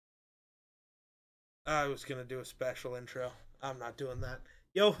I was gonna do a special intro. I'm not doing that.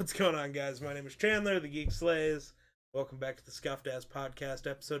 Yo, what's going on, guys? My name is Chandler, the Geek Slays. Welcome back to the Scuffed Ass Podcast,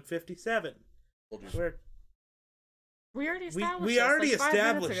 episode 57. Where We already established we already this, like,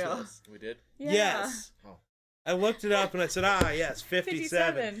 5 minutes established ago. this. We did? Yeah. Yes. Oh. I looked it up and I said, yes,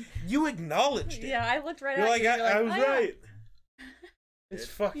 57. You acknowledged it. Yeah, I looked right You're at like, you. I was "Oh, yeah." right. This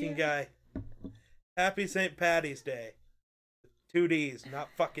fucking guy. Happy St. Paddy's Day. 2 D's, not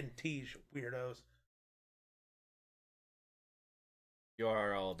fucking T's, you weirdos. You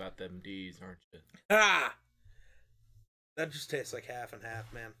are all about them D's, aren't you? Ah! That just tastes like half and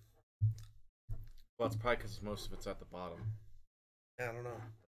half, man. Well, it's probably because most of it's at the bottom. I don't know.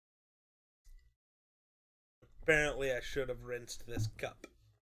 Apparently, I should have rinsed this cup.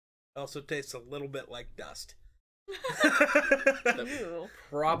 It also tastes a little bit like dust. Ew.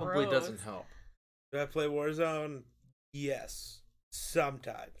 Probably Gross. doesn't help. Do I play Warzone? Yes.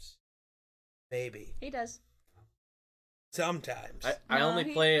 Sometimes. Maybe. He does. Sometimes. I No, only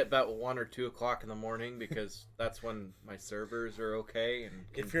he- play at about 1 or 2 o'clock in the morning because that's when my servers are okay. And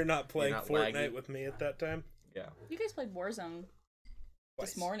If you're not playing not Fortnite laggy. with me at that time. Yeah. You guys played Warzone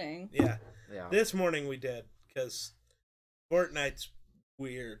Twice. this morning. Yeah. Yeah. This morning we did, because Fortnite's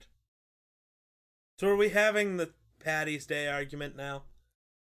weird. So are we having the Paddy's Day argument now?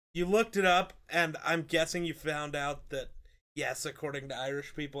 You looked it up, and I'm guessing you found out that, yes, according to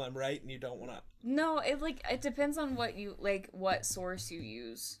Irish people, I'm right, and you don't want to... No, it depends on what source you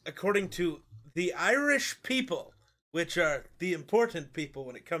use. According to the Irish people, which are the important people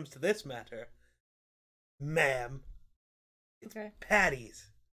when it comes to this matter, ma'am, Okay.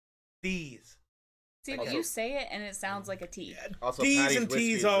 Paddy's. These. See, Also- you say it and it sounds like a T. Also, D's Paddy's and whiskey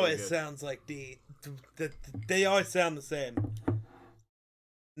T's is really always good. sounds like D. They always sound the same.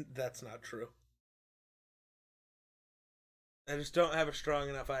 That's not true. I just don't have a strong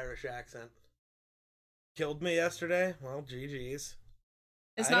enough Irish accent. Killed me yesterday? Well, GG's.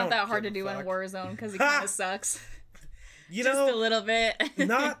 It's I not don't that hard to give a do in fuck. Warzone because he kind of sucks. You Just a know, little bit.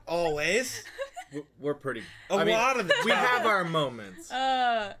 not always. We're pretty. A lot of the time. We have our moments.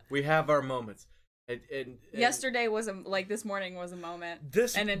 We have our moments. And Yesterday was this morning was a moment.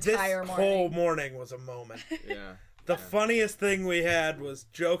 This An entire this morning. whole morning was a moment. Yeah. The funniest thing we had was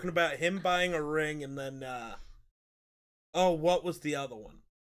joking about him buying a ring, and then, what was the other one?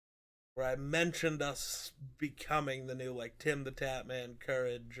 Where I mentioned us becoming the new, Tim the Tatman,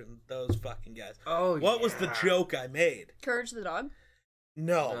 Courage, and those fucking guys. Oh, What was the joke I made? Courage the dog?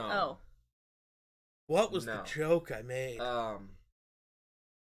 No. No. Oh. What was the No. joke I made?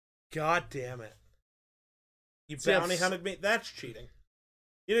 God damn it. You See, bounty I've- hunted me? That's cheating.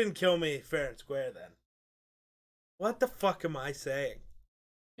 You didn't kill me fair and square then. What the fuck am I saying?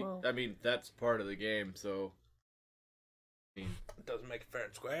 Well, I mean, that's part of the game, so. I mean, It doesn't make it fair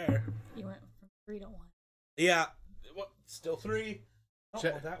and square. you went from 3 to 1. Yeah. What? Still 3? Oh,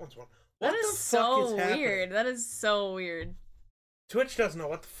 Check- well, that one's 1. That What is the so fuck is happening? weird. That is so weird. Twitch doesn't know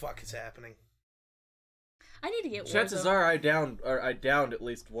what the fuck is happening. I need to get chances Warzone. are I downed at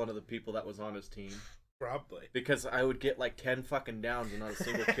least one of the people that was on his team Probably. because I would get 10 fucking downs and not a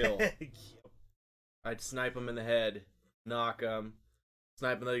single kill. I'd snipe him in the head, knock him,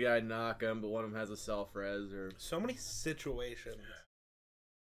 snipe another guy, knock him, but one of them has a self-res or... So many situations.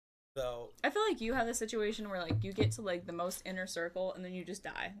 So, I feel like you have the situation where you get to the most inner circle and then you just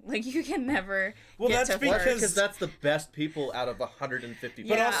die. You can never Well, get that's to because- first. Because that's the best people out of 150 people.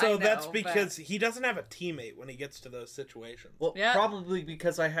 but Yeah, also I that's know, because he doesn't have a teammate when he gets to those situations. Well, Yeah. probably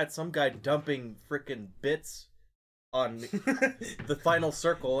because I had some guy dumping freaking bits on the final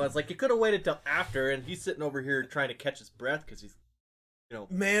circle. I was like, you could have waited till after, and he's sitting over here trying to catch his breath because he's,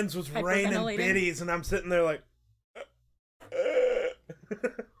 Mans was raining Hyperventilating. biddies, and I'm sitting there like...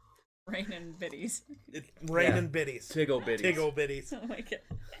 Rain and biddies. Raining biddies. Tiggle bitties. Tiggle biddies. Oh my god.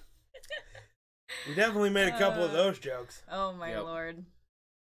 We definitely made a couple of those jokes. Oh my Yep. lord.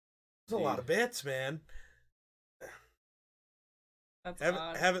 There's a lot of bits, man. That's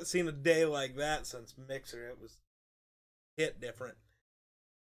odd. Haven't seen a day like that since Mixer. It was hit different.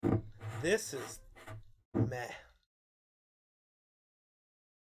 This is meh.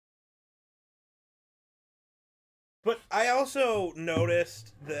 But I also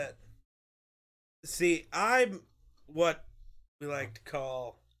noticed that, see, I'm what we like to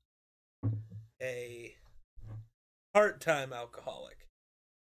call a part-time alcoholic.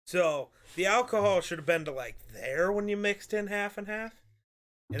 So the alcohol should have been to there when you mixed in half and half,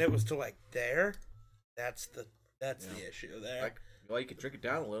 and it was to there. That's the issue there. Well, you could drink it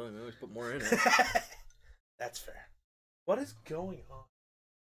down a little and always put more in it. That's fair. What is going on?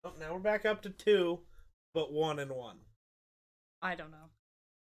 Oh, now we're back up to 2, but 1 and 1. I don't know.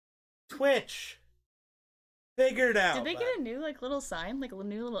 Twitch. figured out. Did they get a new like little sign, like a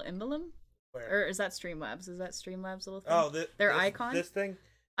new little emblem? Where? Or is that Streamlabs? Is that Streamlabs little thing? Oh, their icon. This thing.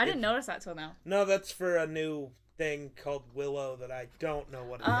 I didn't notice that till now. No, that's for a new thing called Willow that I don't know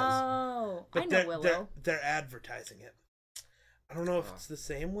what it is. Oh, I know Willow. They're advertising it. I don't know if it's the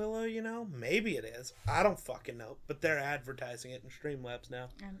same Willow, Maybe it is. I don't fucking know. But they're advertising it in Streamlabs now.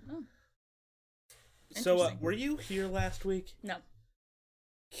 I don't know. So, were you here last week? No.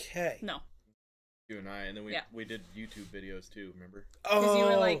 Okay. No. You and I, and then we did YouTube videos too, remember? Because you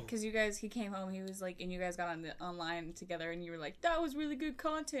were like, you guys, he came home, he was like, and you guys got online together, and you were like, that was really good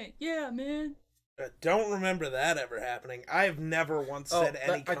content. Yeah, man. I don't remember that ever happening. I've never once said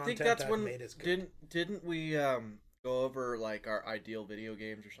any content I think that's when made is good. Didn't we go over like our ideal video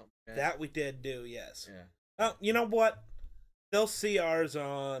games or something? That we did do, yes. Yeah. Oh, you know what? They'll see ours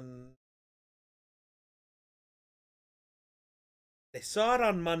on. They saw it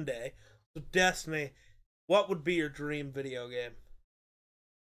on Monday. So Destiny, what would be your dream video game?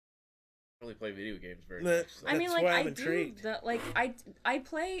 I don't really play video games very much. So. I mean, like I do. I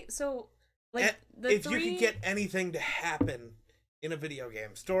play so. Like if you could get anything to happen in a video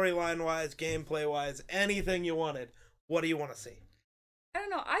game, storyline wise, gameplay wise, anything you wanted, what do you want to see? I don't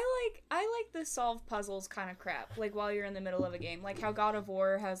know. I like the solve puzzles kind of crap. Like while you're in the middle of a game, like how God of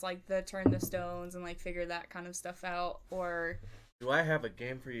War has like the turn the stones and like figure that kind of stuff out. Or do I have a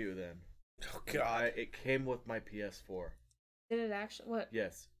game for you then? Oh God! It came with my PS4. Did it actually? What?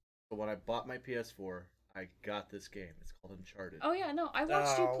 Yes. So when I bought my PS4, I got this game. It's called Uncharted. Oh yeah, no, I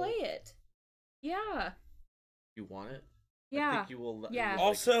watched you play it. Yeah. You want it? Yeah. I think you will. Yeah. I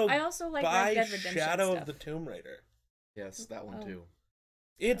also like buy Red Dead Redemption Shadow stuff. of the Tomb Raider. Yes, that one too.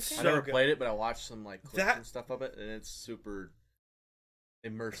 It's I so never good. played it, but I watched some like clips and stuff of it, and it's super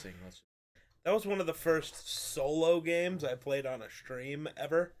immersing. That was one of the first solo games I played on a stream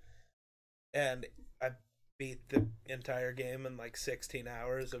ever, and I beat the entire game in like 16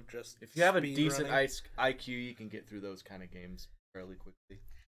 hours of just. If you have a decent IQ, you can get through those kind of games fairly quickly.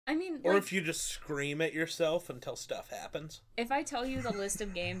 I mean, or if you just scream at yourself until stuff happens. If I tell you the list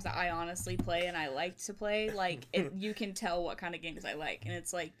of games that I honestly play and I like to play, like you can tell what kind of games I like, and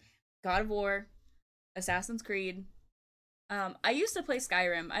it's like God of War, Assassin's Creed. I used to play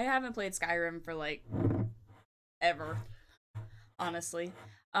Skyrim. I haven't played Skyrim for like ever, honestly.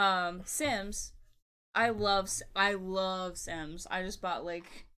 Sims. I love Sims. I just bought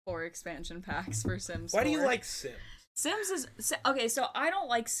like 4 expansion packs for Sims. Why do you like Sims? Sims is okay, so I don't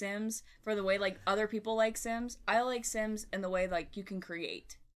like Sims for the way like other people like Sims. I like Sims in the way like you can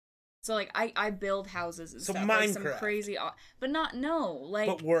create. So like I build houses and stuff. Minecraft. Like some crazy, but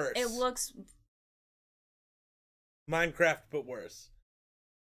but worse. It looks Minecraft, but worse.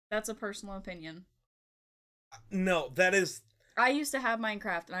 That's a personal opinion. No, that is. I used to have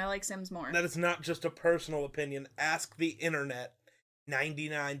Minecraft, and I like Sims more. That is not just a personal opinion. Ask the internet.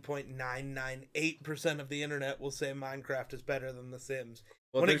 99.998% of the internet will say Minecraft is better than The Sims.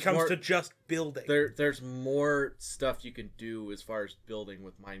 Well, when it comes to just building. There's more stuff you can do as far as building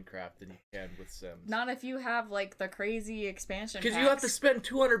with Minecraft than you can with Sims. Not if you have, like, the crazy expansion packs. Because you have to spend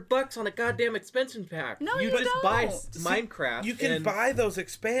 $200 on a goddamn expansion pack. No, you just don't. Buy Minecraft. You can buy those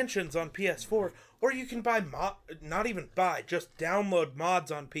expansions on PS4, or you can buy not even buy, just download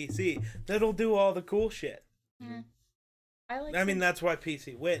mods on PC that'll do all the cool shit. Mm. I mean, that's why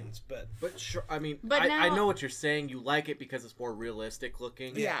PC wins, but sure. I mean, but I know what you're saying. You like it because it's more realistic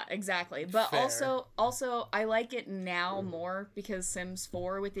looking. Yeah, exactly. But Fair. also, I like it now more because Sims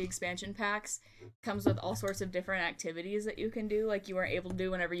 4 with the expansion packs comes with all sorts of different activities that you can do. Like you weren't able to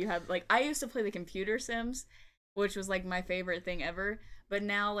do whenever you had. Like I used to play the computer Sims, which was like my favorite thing ever. But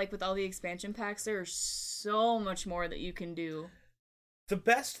now, like with all the expansion packs, there's so much more that you can do. The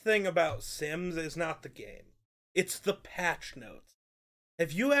best thing about Sims is not the game. It's the patch notes.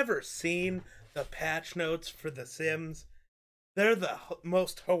 Have you ever seen the patch notes for The Sims? They're the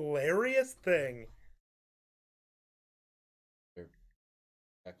most hilarious thing.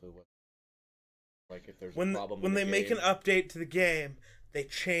 Exactly what. Like if there's a problem when they make an update to the game, they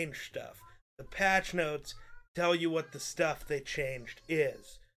change stuff. The patch notes tell you what the stuff they changed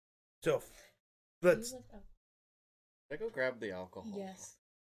is. So let's. Should I go grab the alcohol? Yes.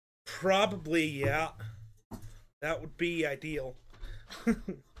 Probably, yeah. That would be ideal.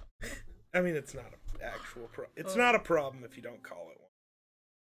 I mean, it's not an actual problem. It's not a problem if you don't call it one.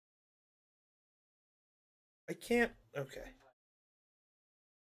 I can't. Okay.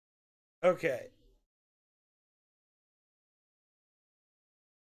 Okay.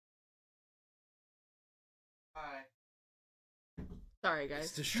 Hi. Sorry, guys.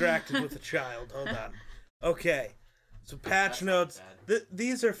 It's distracted with a child. Hold on. Okay. So patch notes.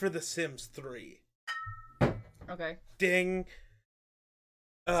 These are for The Sims 3. Okay. Ding.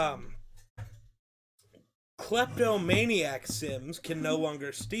 Kleptomaniac Sims can no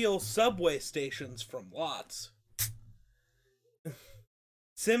longer steal subway stations from lots.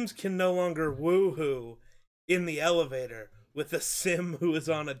 Sims can no longer woohoo in the elevator with a Sim who is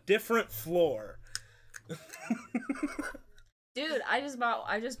on a different floor. Dude, I just bought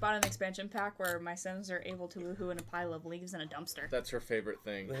an expansion pack where my Sims are able to woohoo in a pile of leaves in a dumpster. That's her favorite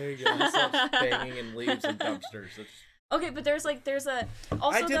thing. There you go. She loves banging in leaves and dumpsters. Okay, but there's a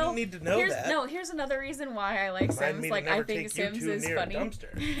also I didn't need to know that. No, here's another reason why I like Sims. Like I think Sims is funny.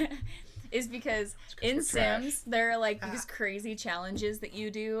 Is because in Sims there are like these crazy challenges that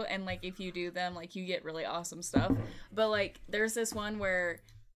you do, and like if you do them, like you get really awesome stuff. But like there's this one where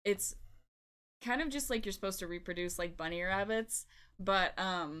it's kind of just like you're supposed to reproduce like bunny rabbits, but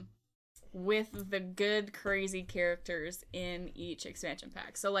with the good crazy characters in each expansion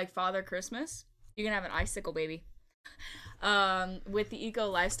pack. So like Father Christmas, you can have an icicle baby. With the eco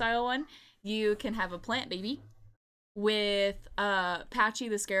lifestyle one, you can have a plant baby. With Patchy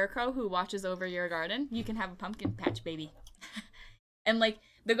the Scarecrow, who watches over your garden, you can have a pumpkin patch baby. And like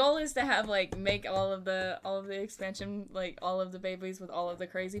the goal is to have like make all of the expansion, like all of the babies with all of the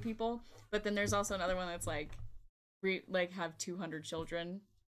crazy people. But then there's also another one that's like have 200 children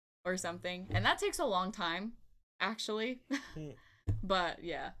or something, and that takes a long time actually. But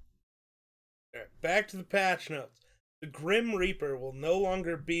yeah. All right, back to the patch notes. The Grim Reaper will no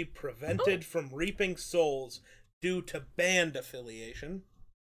longer be prevented from reaping souls due to band affiliation.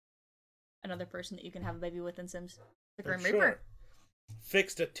 Another person that you can have a baby with in Sims. The Grim Reaper. Sure.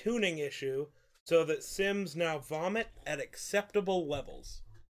 Fixed a tuning issue so that Sims now vomit at acceptable levels.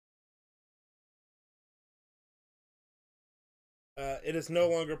 It is no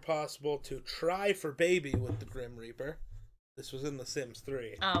longer possible to try for baby with the Grim Reaper. This was in The Sims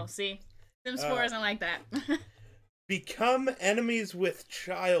 3. Oh, see? Sims 4 isn't like that. Become enemies with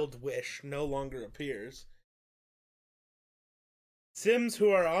child wish no longer appears. Sims who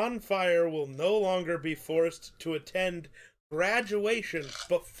are on fire will no longer be forced to attend graduation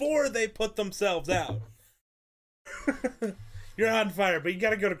before they put themselves out. You're on fire, but you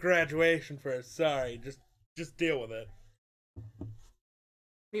gotta go to graduation first. Sorry, just deal with it.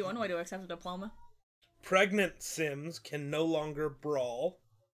 Be one way to accept a diploma. Pregnant Sims can no longer brawl.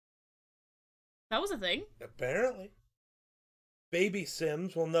 That was a thing. Apparently. Baby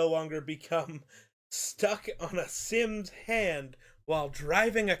Sims will no longer become stuck on a Sim's hand while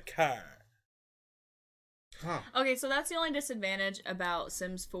driving a car. Huh. Okay, so that's the only disadvantage about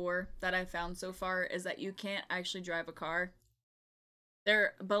Sims 4 that I've found so far, is that you can't actually drive a car.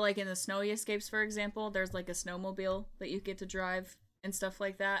 But like in the Snowy Escapes, for example, there's like a snowmobile that you get to drive and stuff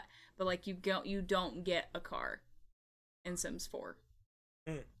like that. But like you don't get a car in Sims 4,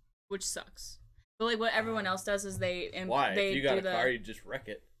 which sucks. But like what everyone else does is Why? If you got a car, you just wreck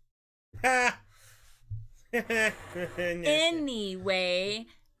it. Ha! Anyway,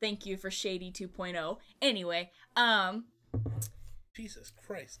 thank you for Shady 2.0. Anyway, Jesus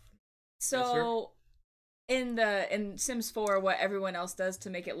Christ. So in Sims 4, what everyone else does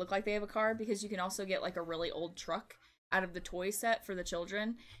to make it look like they have a car, because you can also get like a really old truck out of the toy set for the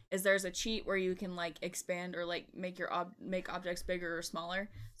children, is there's a cheat where you can like expand or like make objects bigger or smaller.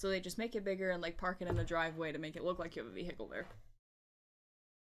 So they just make it bigger and like park it in the driveway to make it look like you have a vehicle there.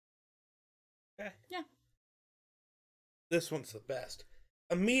 Okay. Yeah. This one's the best.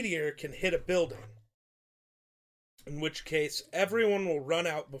 A meteor can hit a building, in which case everyone will run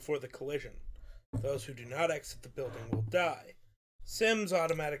out before the collision. Those who do not exit the building will die. Sims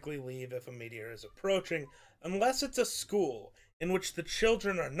automatically leave if a meteor is approaching, unless it's a school, in which the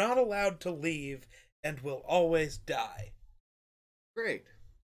children are not allowed to leave and will always die. Great.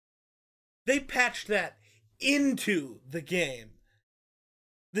 They patched that into the game.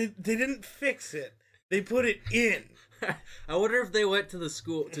 They didn't fix it. They put it in. I wonder if they went to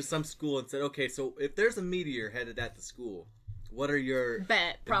some school and said, okay, so if there's a meteor headed at the school, what are your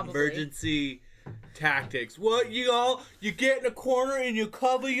emergency tactics? What, you get in a corner and you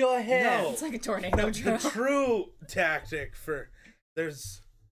cover your head. No, it's like a tornado drill. The true tactic for, there's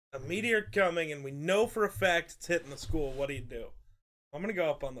a meteor coming and we know for a fact it's hitting the school. What do? I'm gonna go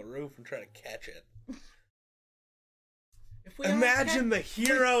up on the roof and try to catch it. Imagine the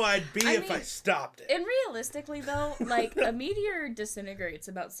hero I'd be if I stopped it. And realistically, though, like a meteor disintegrates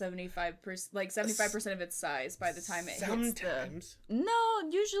about 75% of its size by the time it hits Sometimes. No,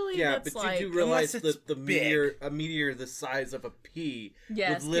 usually but like... you do realize Unless that a meteor the size of a pea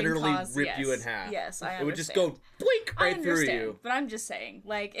would literally rip you in half. Yes, I understand. It would just go blink right through you. But I'm just saying,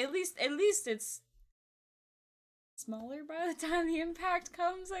 like, at least it's smaller by the time the impact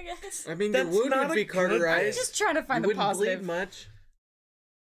comes, I guess. I mean, your wound would be cauterized. I'm just trying to find the positive. Bleed much.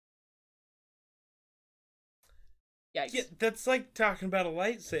 Yikes. Yeah, that's like talking about a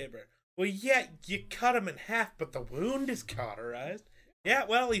lightsaber. Well, yeah, you cut him in half, but the wound is cauterized. Yeah,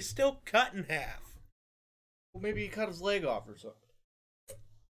 well, he's still cut in half. Well, maybe he cut his leg off or something.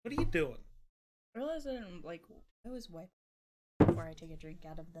 What are you doing? I realized I always wipe before I take a drink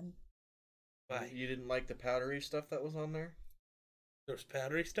out of them. Why? You didn't like the powdery stuff that was on there? There was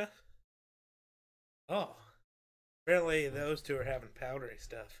powdery stuff? Oh. Apparently those two are having powdery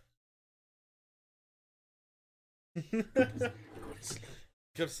stuff. Go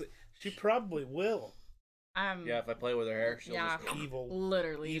to sleep. She probably will. Yeah, if I play with her hair, she'll just evil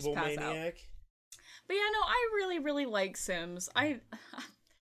pass maniac. Out. But yeah, no, I really, really like Sims.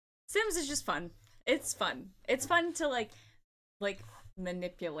 Sims is just fun. It's fun. It's fun to like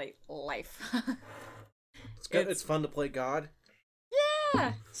manipulate life. It's good. It's fun to play God.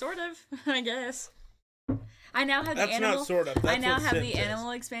 Yeah, sort of. I guess. I now have That's the animal. Not sort of. That's I now what have Sims the is.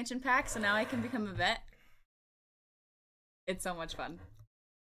 animal expansion pack, so now I can become a vet. It's so much fun.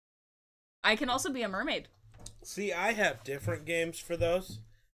 I can also be a mermaid. See, I have different games for those.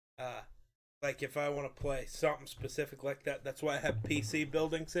 Like if I want to play something specific like that, that's why I have PC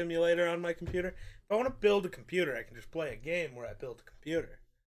Building Simulator on my computer. If I want to build a computer, I can just play a game where I build a computer.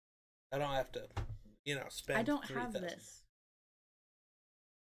 I don't have to, spend. I don't 3,000. have this.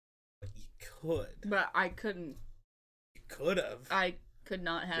 But you could. But I couldn't. You could have. I could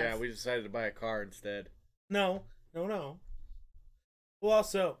not have. Yeah, we decided to buy a car instead. No. Well,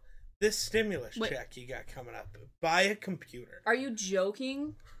 also, this stimulus check you got coming up, buy a computer. Are you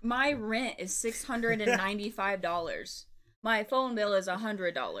joking? My rent is $695. My phone bill is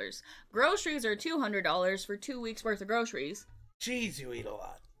 $100. Groceries are $200 for 2 weeks worth of groceries. Jeez, you eat a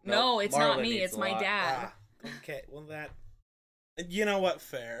lot. No, it's Marla not me. It's my dad. Okay, well you know what?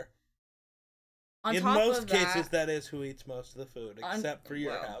 Fair. On In top most of cases, that is who eats most of the food, except for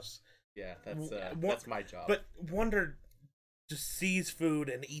your house. Yeah, that's my job. But Wonder just sees food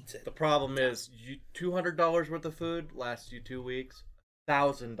and eats it. The problem is, $200 worth of food lasts you 2 weeks.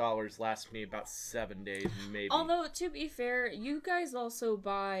 $1,000 lasts me about 7 days, maybe. Although, to be fair, you guys also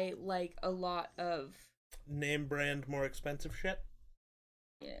buy like a lot of name brand, more expensive shit.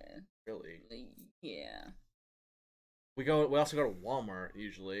 Yeah. Really? Yeah. We also go to Walmart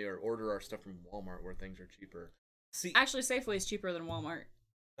usually, or order our stuff from Walmart where things are cheaper. See, actually, Safeway is cheaper than Walmart.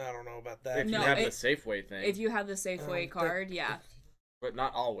 I don't know about that. If you have the Safeway thing. If you have the Safeway card, yeah. But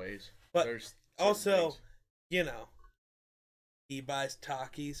not always. But there's also, he buys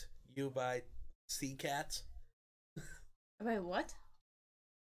Takis, you buy Sea Cats. I buy what?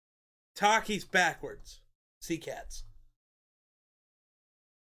 Takis backwards. Sea Cats.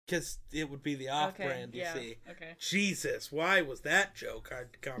 Because it would be the off-brand, you see. Okay. Jesus, why was that joke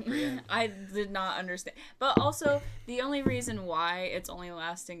hard to comprehend? I did not understand. But also, the only reason why it's only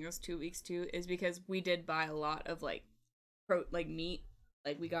lasting us 2 weeks too is because we did buy a lot of meat.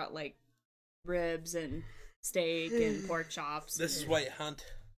 Like we got like ribs and steak and pork chops. This is why you hunt.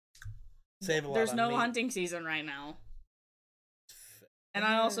 Save a lot. There's no meat. hunting season right now. And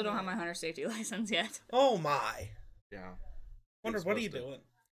I also don't have my hunter safety license yet. Oh my. Yeah. Wonder, what are you doing?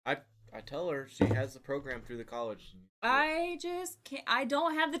 I tell her she has the program through the college. I just can't. I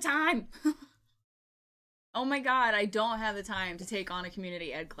don't have the time. Oh my god, I don't have the time to take on a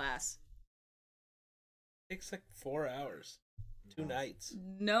community ed class. It takes like 4 hours. 2 nights.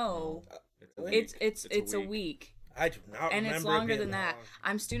 No. It's a week. I do not and remember it's longer it being than that. long.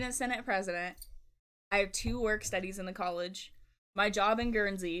 I'm student senate president. I have 2 work studies in the college, my job in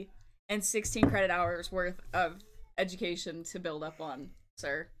Guernsey, and 16 credit hours worth of education to build up on,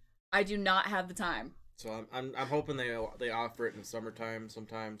 sir. I do not have the time. So I'm hoping they offer it in the summertime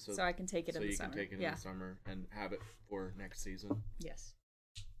sometime, so I can take it in the summer. So you can take it in the summer and have it for next season. Yes,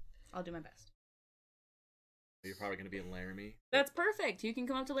 I'll do my best. You're probably gonna be in Laramie. That's perfect. You can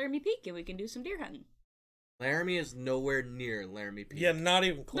come up to Laramie Peak and we can do some deer hunting. Laramie is nowhere near Laramie Peak. Yeah, not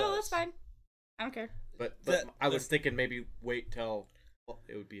even close. No, that's fine. I don't care. But I was thinking maybe wait till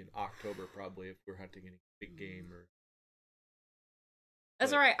it would be in October probably if we're hunting any big game or.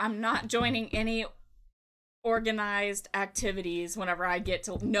 That's all right. I'm not joining any organized activities whenever I get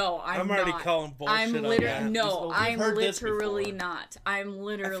to. No, I'm already not. calling bullshit. I'm literally no. I'm literally not. I'm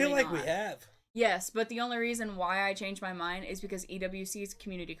literally. I feel like not. we have. Yes, but the only reason why I changed my mind is because EWC is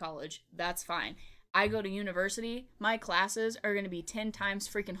community college. That's fine. I go to university. My classes are going to be 10 times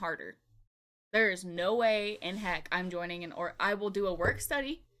freaking harder. There is no way in heck I'm joining or I will do a work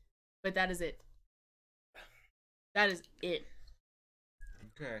study, but that is it. That is it.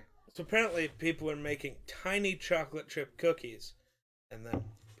 Okay. So apparently people are making tiny chocolate chip cookies and then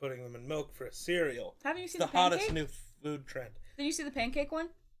putting them in milk for a cereal. Haven't you seen the the pancake? hottest new food trend. Did you see the pancake one?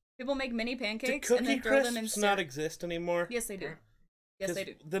 People make mini pancakes do and then throw them in crisps not exist anymore? Yes, they do. Yes, they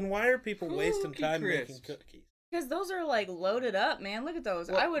do. Then why are people wasting time crisps. making cookies? Because those are like loaded up, man. Look at those.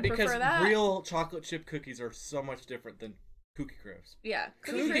 I would prefer that. Because real chocolate chip cookies are so much different than Cookie Crisps. Yeah,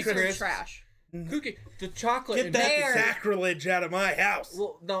 Cookie Crisps are trash. The chocolate. Get that sacrilege out of my house.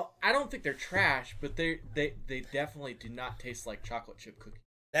 Well, no, I don't think they're trash, but they definitely do not taste like chocolate chip cookies.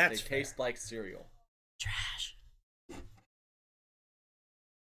 They taste like cereal. Trash.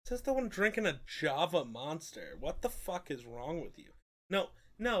 Says the one drinking a Java Monster. What the fuck is wrong with you?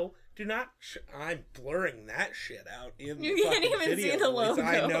 No, do not. I'm blurring that shit out in you the can't fucking even video see the logo.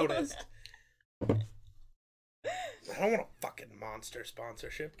 I noticed. I don't want a fucking Monster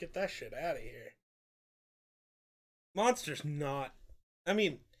sponsorship. Get that shit out of here. Monster's not. I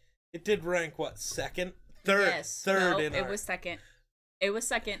mean, it did rank what, second, third, yes. third. No, in it was second. It was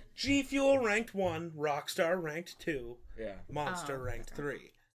second. G Fuel ranked 1, Rockstar ranked 2, yeah, Monster ranked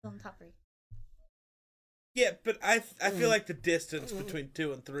 3. Still in top 3. Yeah, but I feel like the distance between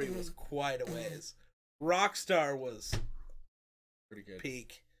 2 and 3 was quite a ways. Rockstar was pretty good.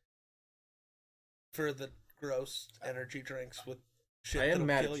 Peak for the gross energy drinks with shit. I am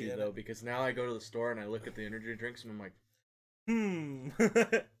mad kill at you though, because now I go to the store and I look at the energy drinks and I'm like, don't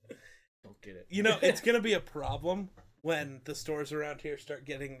get it. You know, it's gonna be a problem when the stores around here start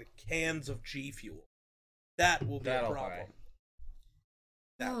getting the cans of G Fuel. That will be a problem.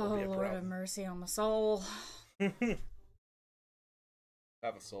 That will be a problem. Lord have mercy on my soul. Have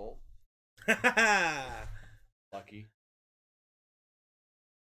a soul. Lucky.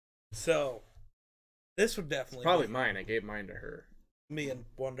 So, this would definitely probably be mine. I gave mine to her. Me and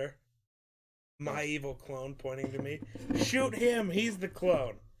Wonder. My evil clone pointing to me. Shoot him! He's the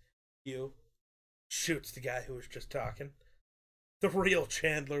clone. You. Shoots the guy who was just talking. The real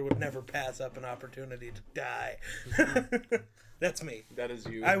Chandler would never pass up an opportunity to die. That's me. That is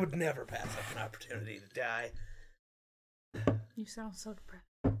you. I would never pass up an opportunity to die. You sound so depressed.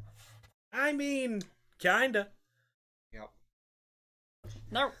 I mean, kinda. Yep.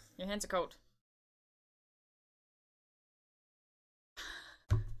 No, your hands are cold.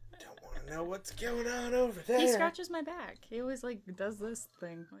 Don't want to know what's going on over there. He scratches my back. He always like does this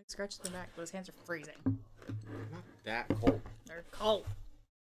thing. Like scratches my back, but his hands are freezing. Not that cold. They're cold.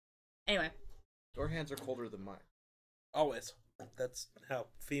 Anyway. Your hands are colder than mine. Always. That's how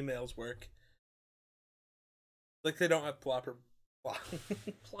females work. Like they don't have plopper.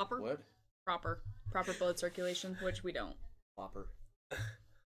 Plopper? What? Proper blood circulation, which we don't. Plopper.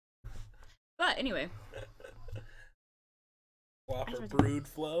 But anyway. Plopper brood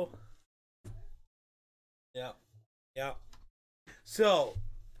flow. Yeah. Yeah. So,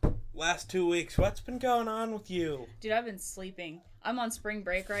 last 2 weeks, what's been going on with you? Dude, I've been sleeping. I'm on spring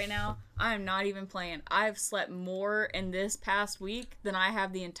break right now. I am not even playing. I've slept more in this past week than I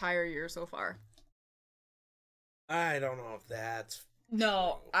have the entire year so far. I don't know if that's...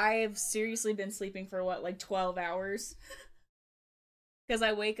 No, I've seriously been sleeping for what, like 12 hours? Because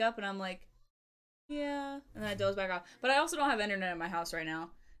I wake up and I'm like, yeah, and then I doze back off. But I also don't have internet in my house right now.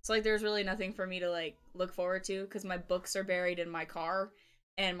 So, like, there's really nothing for me to, like, look forward to because my books are buried in my car,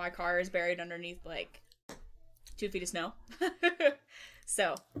 and my car is buried underneath, like, 2 feet of snow.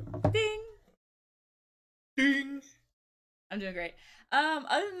 So, ding! Ding! I'm doing great.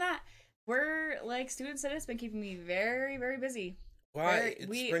 Other than that, we're, like, student senate has been keeping me very, very busy. Why? It's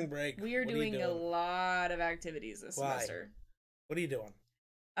spring break. We are doing a lot of activities this semester. What are you doing?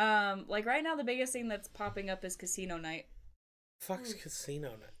 Like, right now, the biggest thing that's popping up is casino night. Fuck's casino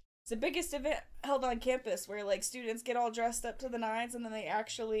night? It's the biggest event held on campus where, like, students get all dressed up to the nines and then they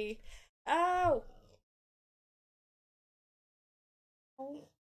actually... Ow!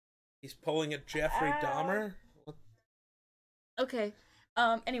 He's pulling a Jeffrey Dahmer? What? Okay.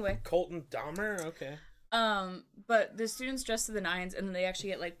 Anyway. Colton Dahmer? Okay. But the students dress to the nines and then they actually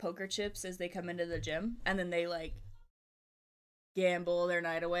get, like, poker chips as they come into the gym. And then they, like, gamble their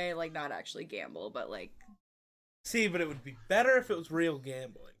night away. Like, not actually gamble, but, like... See, but it would be better if it was real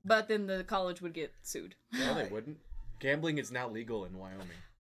gambling. But then the college would get sued. No, they wouldn't. Gambling is now legal in Wyoming.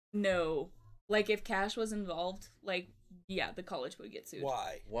 No. Like, if cash was involved, like, yeah, the college would get sued.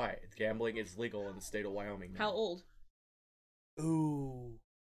 Why? Why? Gambling is legal in the state of Wyoming now. How old? Ooh.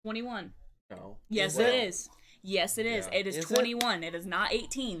 21. No. Yes, it is. Yes, it is. Yeah. It is 21. It is not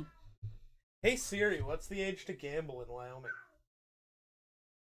 18. Hey Siri, what's the age to gamble in Wyoming?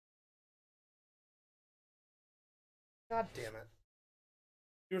 God damn it.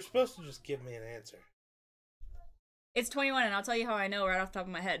 You were supposed to just give me an answer. It's 21, and I'll tell you how I know right off the top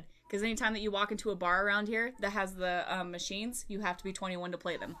of my head. Because anytime that you walk into a bar around here that has the machines, you have to be 21 to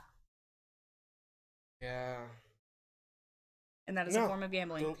play them. Yeah. And that is a form of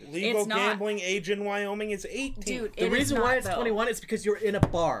gambling. The legal gambling age in Wyoming is 18. Dude, the reason why it's 21 is because you're in a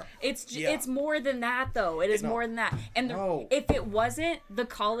bar. It's more than that, though. It is more than that. And if it wasn't, the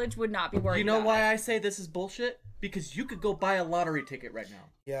college would not be worried. You know why I say this is bullshit? Because you could go buy a lottery ticket right now.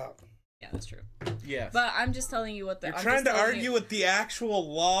 Yeah. Yeah, that's true. Yes. But I'm just telling you what You're trying to argue with the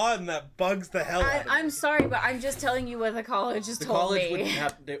actual law, and that bugs the hell out of me. I'm sorry, but I'm just telling you what the college has told me. Would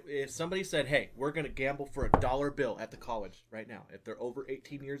have, if somebody said, hey, we're going to gamble for $1 bill at the college right now, if they're over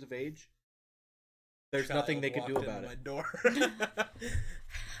 18 years of age, there's nothing they can do about it. My door.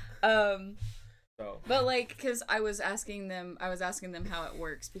 But like, because I was asking them how it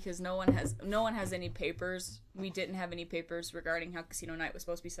works, because no one has any papers. We didn't have any papers regarding how casino night was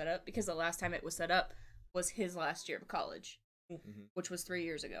supposed to be set up, because the last time it was set up was his last year of college, which was 3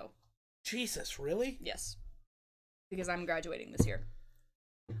 years ago. Jesus, really? Yes, because I'm graduating this year.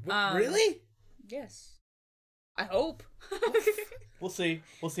 Really? Yes. I hope. We'll see.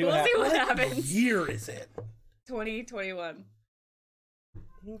 We'll see what happens. What year is it? 2021.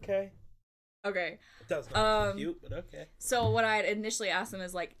 Okay. Okay. It does not cute, but okay. So what I had initially asked them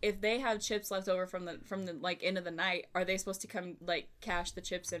is, like, if they have chips left over from the like end of the night, are they supposed to come like cash the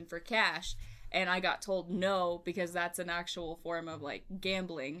chips in for cash? And I got told no, because that's an actual form of like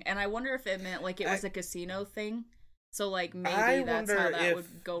gambling. And I wonder if it meant like it was a casino thing. So like maybe that's how that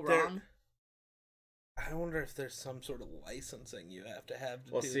would go wrong. I wonder if there's some sort of licensing you have to do that.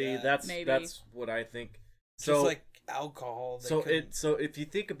 Well, see, that's what I think. Just like alcohol. So if you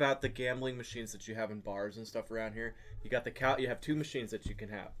think about the gambling machines that you have in bars and stuff around here, you have two machines that you can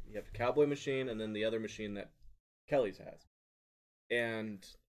have. You have the Cowboy machine, and then the other machine that Kelly's has. And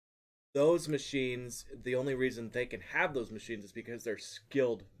those machines, the only reason they can have those machines is because they're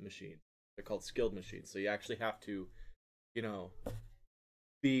skilled machines. They're called skilled machines. So you actually have to,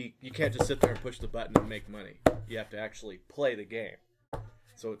 you can't just sit there and push the button and make money. You have to actually play the game.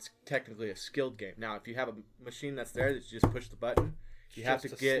 So it's technically a skilled game. Now, if you have a machine that's there that you just push the button, you have to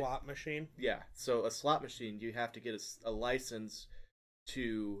get a slot machine. Yeah, so a slot machine, you have to get a license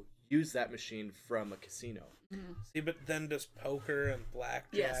to use that machine from a casino. Mm-hmm. See, but then does poker and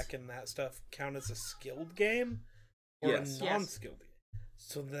blackjack and that stuff count as a skilled game or a non-skilled game?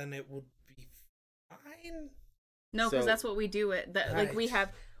 So then it would be fine. No, because that's what we do. Like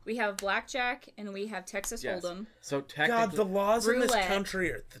we have blackjack and we have Texas Hold'em. So technically, God, the laws in this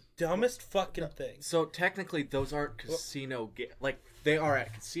country are the dumbest fucking thing. So technically, those aren't casino like they are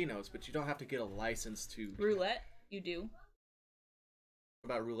at casinos, but you don't have to get a license to roulette. You do.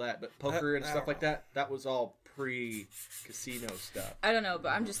 About roulette, but poker and stuff like that was all pre-casino stuff. I don't know, but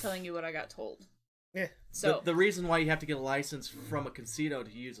I'm just telling you what I got told. Yeah. So the reason why you have to get a license from a casino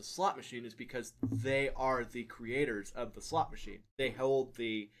to use a slot machine is because they are the creators of the slot machine. They hold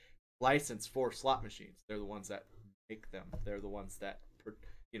the license for slot machines. They're the ones that make them. They're the ones that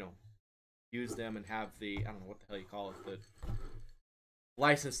use them and have the, I don't know what the hell you call it, the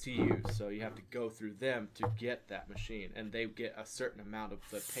license to use. So you have to go through them to get that machine, and they get a certain amount of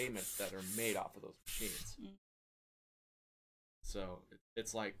the payments that are made off of those machines. So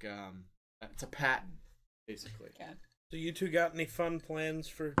it's like it's a patent, basically. Okay. So you two got any fun plans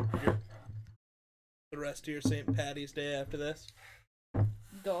for the rest of your St. Paddy's Day after this?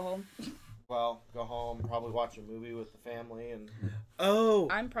 Go home. Well, go home, probably watch a movie with the family, and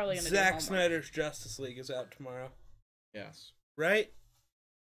I'm probably gonna Zack Snyder's Justice League is out tomorrow. Yes. Right?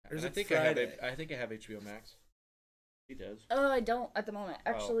 Or is it Friday? I think I have HBO Max. He does. Oh, I don't at the moment.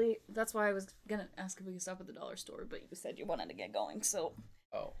 Actually, that's why I was gonna ask if we could stop at the dollar store, but you said you wanted to get going, so.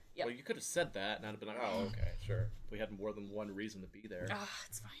 Oh. Yep. Well, you could have said that, and I'd have been like, oh, okay, sure. We had more than one reason to be there.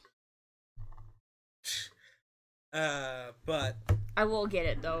 It's fine. But I will get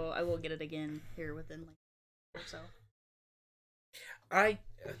it, though. I will get it again here within, or so.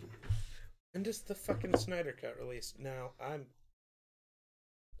 When does the fucking Snyder Cut release? Now,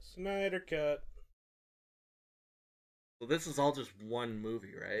 Snyder Cut. So this is all just one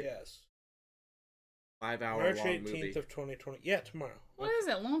movie, right? Yes. 5-hour March long 18th movie. of 2020. Yeah, tomorrow. What is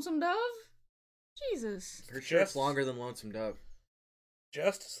it, Lonesome Dove? Jesus. Pretty sure it's longer than Lonesome Dove.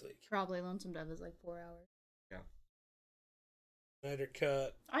 Justice League. Probably Lonesome Dove is like 4 hours. Yeah. Snyder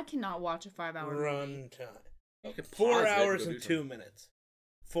Cut. I cannot watch a 5-hour run movie. Time. You could 4 hours and 2 minutes.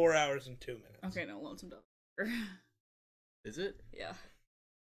 4 hours and 2 minutes. Okay, no, Lonesome Dove. Is it? Yeah.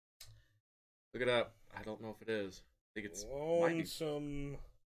 Look it up. I don't know if it is. I think it's Lonesome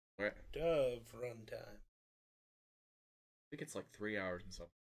Dove runtime. I think it's like 3 hours and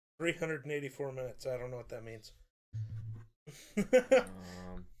something. 384 minutes. I don't know what that means.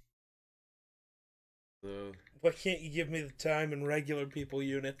 Why can't you give me the time in regular people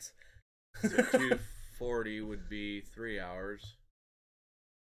units? So 240 would be 3 hours.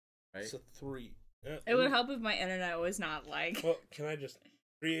 Right? So 3. It would help if my internet was not like... Well, can I just...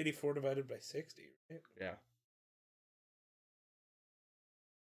 384 divided by 60, right? Yeah.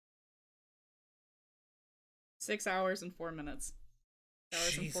 $6 hours and 4 minutes. 6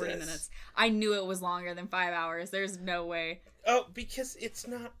 hours Jesus. and 40 minutes. I knew it was longer than 5 hours. There's no way. Oh, because it's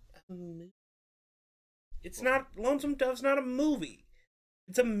not... It's not... Lonesome Dove's not a movie.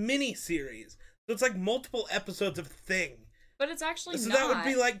 It's a mini-series. So it's like multiple episodes of Thing. But it's actually so not. So that would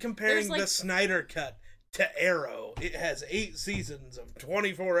be like comparing like... the Snyder Cut to Arrow. It has 8 seasons of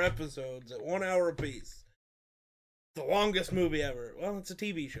 24 episodes at 1 hour apiece. The longest movie ever. Well, it's a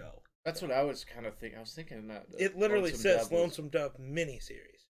TV show. That's what I was kind of thinking. I was thinking that. It literally says Lonesome Dove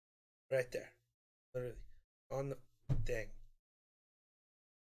miniseries. Right there. Literally. On the thing.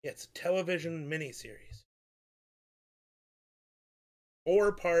 Yeah, it's a television miniseries.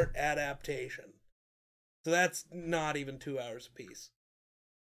 4-part adaptation. So that's not even 2 hours apiece.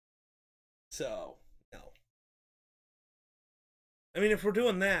 So, no. I mean, if we're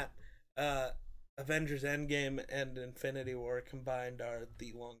doing that, Avengers Endgame and Infinity War combined are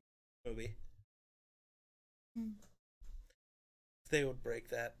the longest movie. They would break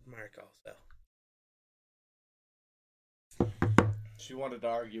that mark also. She wanted to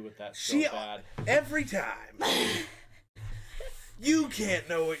argue with that so bad. Every time. You can't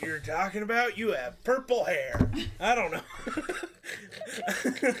know what you're talking about. You have purple hair. I don't know.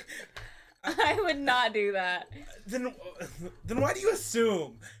 I would not do that. Then why do you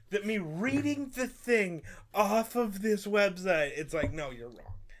assume that me reading the thing off of this website, it's like, no, you're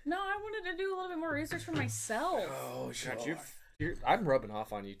wrong. No, I wanted to do a little bit more research for myself. Oh, sure. I'm rubbing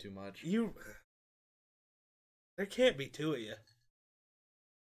off on you too much. There can't be 2 of you.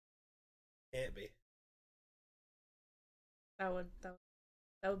 Can't be. That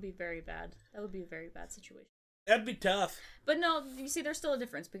would be very bad. That would be a very bad situation. That'd be tough. But no, you see, there's still a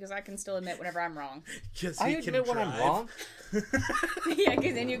difference because I can still admit whenever I'm wrong. I admit when I'm wrong. Yeah,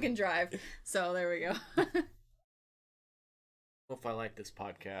 because then you can drive. So there we go. Well, if I like this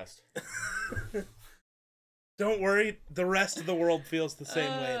podcast. Don't worry, the rest of the world feels the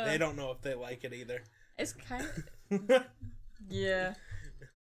same way. They don't know if they like it either. It's kind of... Yeah.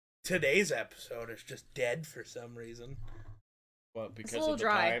 Today's episode is just dead for some reason. What, because it's a little of the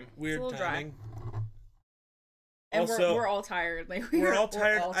dry. time? Weird timing. Dry. And also, we're all tired. Like we're all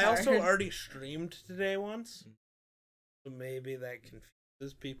tired. I also already streamed today once. So maybe that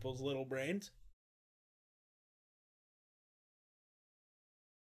confuses people's little brains.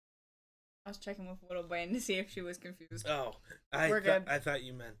 I was checking with Little Wayne to see if she was confused. Oh, we're good. I thought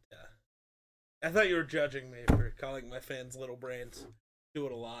you meant... I thought you were judging me for calling my fans little brains. Do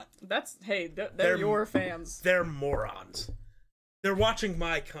it a lot. They're your fans. They're morons. They're watching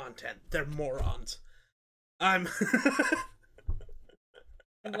my content. They're morons. I'm...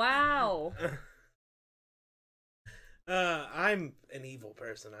 Wow. I'm an evil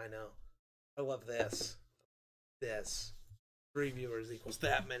person, I know. I love this. 3 viewers equals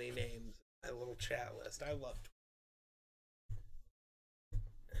that many names. My little chat list. I love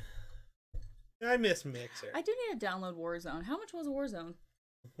I miss Mixer. I do need to download Warzone. How much was Warzone?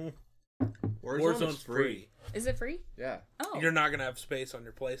 Warzone's free. Is it free? Yeah. Oh. You're not going to have space on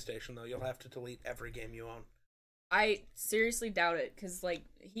your PlayStation, though. You'll have to delete every game you own. I seriously doubt it, because, like,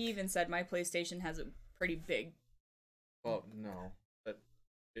 he even said my PlayStation has a pretty big... Well, no. But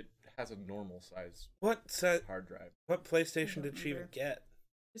it has a normal size hard drive. What PlayStation did she even get?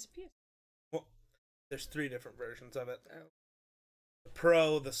 It's a PS. Well, there's 3 different versions of it. Oh. The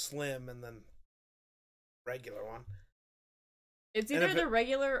Pro, the Slim, and then regular one. It's either the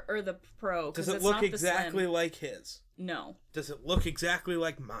regular or the Pro. Does it look exactly like his? No. Does it look exactly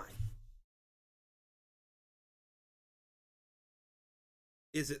like mine?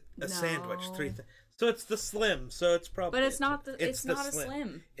 Is it a sandwich? So it's the Slim. So it's probably. But it's not the. It's not a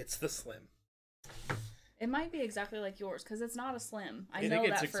Slim. It's the Slim. It might be exactly like yours because it's not a Slim. I know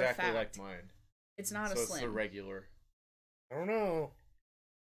that it's for a fact. exactly like mine. It's not a Slim. Slim. So it's the regular. I don't know.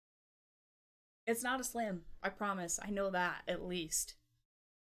 It's not a Slim. I promise. I know that at least.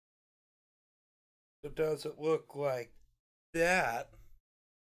 So does it look like that?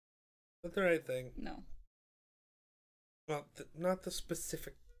 Is that the right thing? No. Well, not the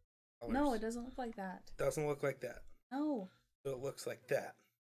specific colors. No, it doesn't look like that. Doesn't look like that. No. So it looks like that.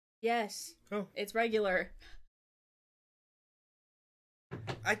 Yes. Oh. It's regular.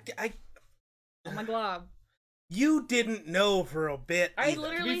 Oh my glob. You didn't know for a bit. I either.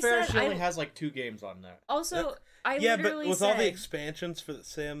 literally To be fair, said she only has like 2 games on there. Also, but with all the expansions for The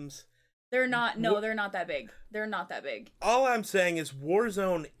Sims They're not. No, they're not that big. They're not that big. All I'm saying is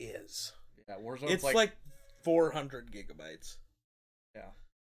Warzone is. Yeah, Warzone. It's like 400 gigabytes. Yeah.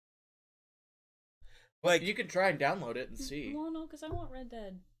 Like you could try and download it and see. Well, no, because I want Red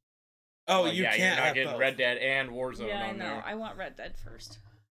Dead. Oh, well, you can't you're not have getting both. Red Dead and Warzone Yeah, I on know. there. I want Red Dead first.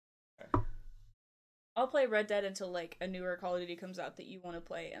 Okay. I'll play Red Dead until like a newer Call of Duty comes out that you want to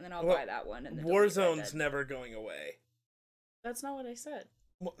play, and then I'll buy that one. And then Warzone's never going away. That's not what I said.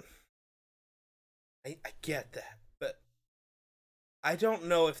 Well, I get that, but I don't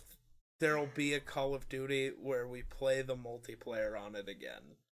know if there'll be a Call of Duty where we play the multiplayer on it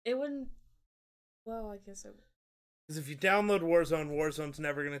again. It wouldn't. Well, I guess it would. Because if you download Warzone, Warzone's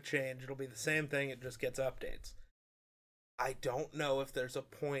never going to change. It'll be the same thing, it just gets updates. I don't know if there's a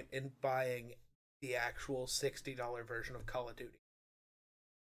point in buying the actual $60 version of Call of Duty.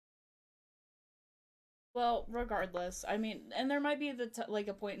 Well, regardless, I mean, and there might be like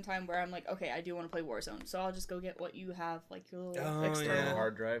a point in time where I'm like, okay, I do want to play Warzone, so I'll just go get what you have, like your little external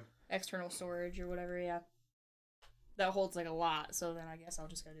hard drive, external storage or whatever. Yeah, that holds like a lot. So then I guess I'll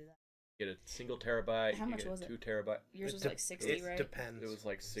just go do that. Get a single terabyte. How much was 2 terabyte. Yours was like 60, right? It depends. It was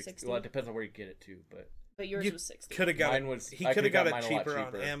like 60. Well, it depends on where you get it to, but yours was 60. Could have got mine it. was. He I could have could've got it mine a lot cheaper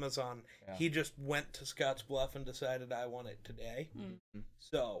on Amazon. Yeah. He just went to Scotts Bluff and decided I want it today.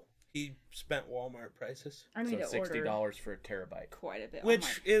 So he spent Walmart prices. I need to order $60 for a terabyte, quite a bit.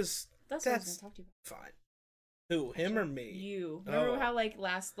 Which is that's what I was going to talk to you about. Fine. Who, him or me? You. Remember how like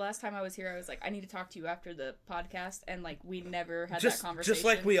last time I was here, I was like, I need to talk to you after the podcast, and like we never had that conversation. Just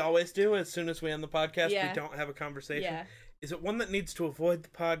like we always do. As soon as we end the podcast, Yeah. we don't have a conversation. Yeah. Is it one that needs to avoid the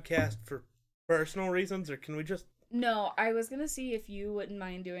podcast for personal reasons, or can we just? No, I was gonna see if you wouldn't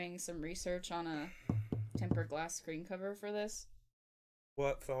mind doing some research on a tempered glass screen cover for this.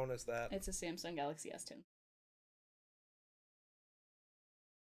 What phone is that? It's a Samsung Galaxy S10.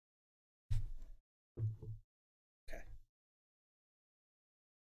 Okay.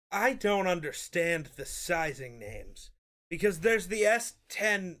 I don't understand the sizing names because there's the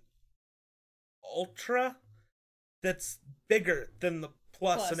S10 Ultra that's bigger than the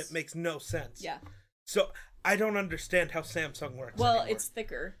Plus, and it makes no sense. Yeah. So I don't understand how Samsung works. Well, anymore. it's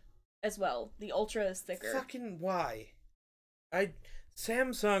thicker as well. The Ultra is thicker. Fucking why?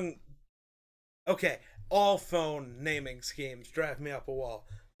 Samsung. Okay, all phone naming schemes drive me up a wall.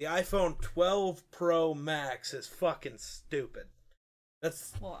 The iPhone 12 Pro Max is fucking stupid.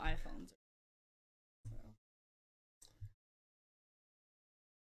 That's iPhones.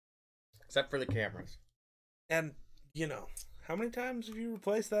 except for the cameras. And you know, how many times have you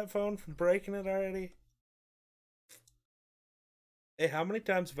replaced that phone from breaking it already? Hey, how many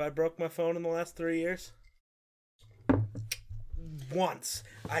times have I broke my phone in the last 3 years? Once.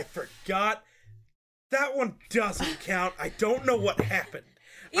 I forgot. That one doesn't count. I don't know what happened.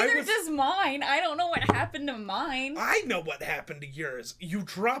 Either does mine. I don't know what happened to mine. I know what happened to yours. You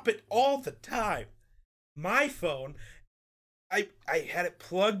drop it all the time. My phone, I had it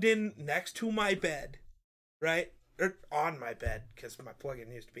plugged in next to my bed, right? Or on my bed, because my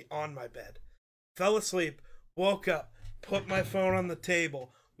plug-in used to be on my bed. Fell asleep, woke up, put my phone on the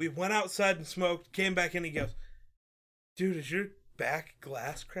table. We went outside and smoked, came back in, he goes, dude, is your back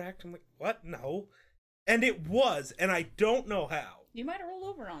glass cracked? I'm like, what? No. And it was, and I don't know how. You might have rolled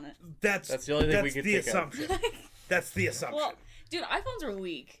over on it. That's the only thing we could think assumption. That's the assumption. Well, dude, iPhones are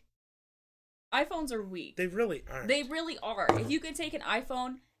weak. iPhones are weak. They really aren't. They really are. If you could take an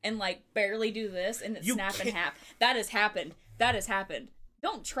iPhone and like barely do this and it snap in half, that has happened. That has happened.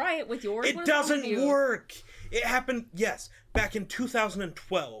 Don't try it with yours. It doesn't work. It happened, yes, back in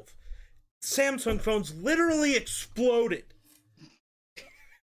 2012. Samsung phones literally exploded.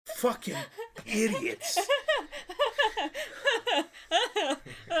 Fucking idiots.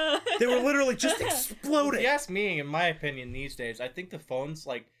 They were literally just exploding. If you ask me, in my opinion, these days, I think the phones,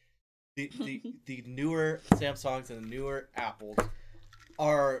 like, the newer Samsungs and the newer Apples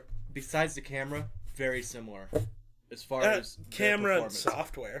are, besides the camera, very similar. As far as camera and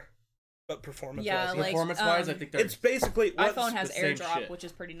software. But performance-wise. Yeah, like, performance-wise, I think they're... It's basically... iPhone has AirDrop, which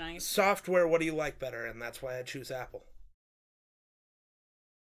is pretty nice. Software, what do you like better? And that's why I choose Apple.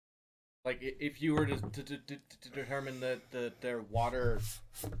 Like, if you were to determine that their water...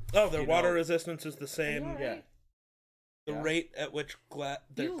 Oh, their water resistance is the same. Right? Yeah. The rate at which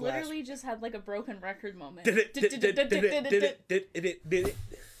You literally just had, like, a broken record moment.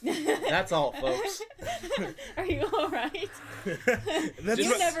 That's all, folks. Are you alright? You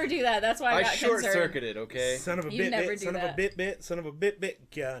never do that. That's why I got short concerned. circuited, okay? Son of a You bit never bit, do son that. of a bit bit, son of a bit bit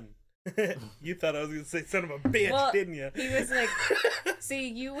gun. You thought I was gonna say son of a bitch, didn't you? He was like, see,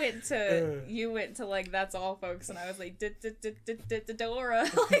 you went to like that's all, folks, and I was like, Dora,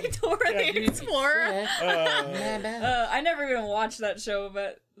 like Dora the Explorer. I never even watched that show,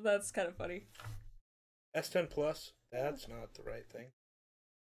 but that's kind of funny. S10 Plus. That's not the right thing.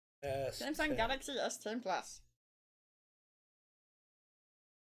 Samsung Galaxy S10 Plus.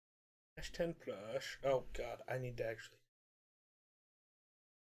 S10 Plus. Oh God, I need to actually.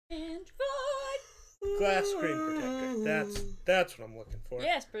 Android. Glass screen protector. That's what I'm looking for.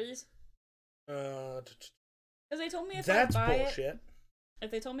 Yes, please. Because they told me if I buy bullshit.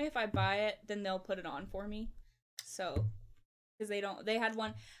 If they told me if I buy it, then they'll put it on for me. So, because they had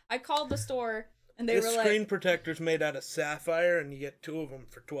one. I called the store and they were like, screen protector's made out of sapphire, and you get 2 of them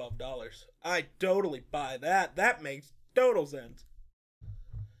for $12. I totally buy that. That makes total sense.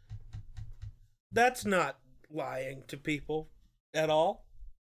 That's not lying to people at all.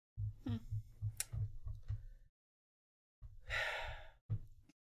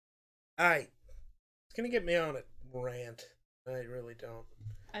 It's gonna get me on a rant. I really don't.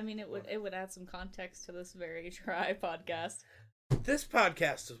 I mean, it would add some context to this very dry podcast. This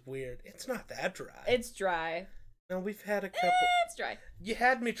podcast is weird. It's not that dry. It's dry. No, we've had a couple. It's dry. You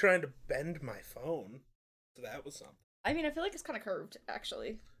had me trying to bend my phone, so that was something. I mean, I feel like it's kind of curved,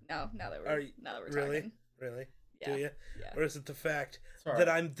 actually. Now that we're talking. Really? Yeah. Do you? Yeah. Or is it the fact that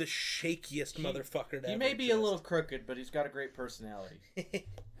I'm the shakiest motherfucker? He may be a little crooked, but he's got a great personality.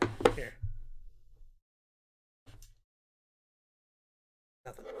 Here.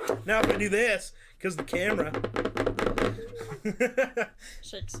 Nothing. Now if I do this, because the camera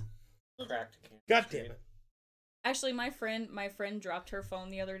shakes. Cracked. God damn it. Actually, my friend dropped her phone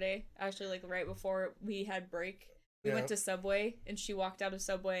the other day. Actually, like right before we had break. We went to Subway, and she walked out of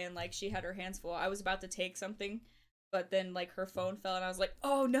Subway, and like she had her hands full. I was about to take something, but then like her phone fell, and I was like,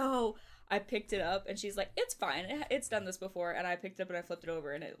 "Oh no!" I picked it up, and she's like, "It's fine. It's done this before." And I picked it up and I flipped it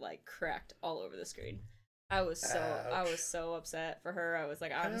over, and it like cracked all over the screen. I was so upset for her. I was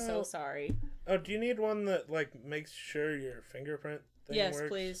like, "I'm so sorry." Oh, do you need one that like makes sure your fingerprint thing works? Yes,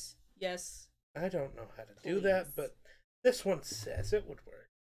 please. Yes. I don't know how to do that, but this one says it would work.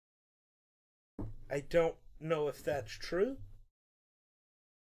 I don't know if that's true.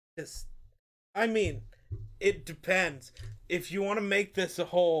 I mean, it depends. If you want to make this a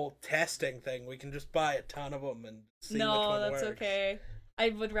whole testing thing, we can just buy a ton of them and see which one works. No, that's okay. I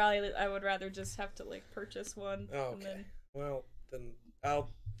would rather just have to like purchase one. Oh, okay. And then... Well, then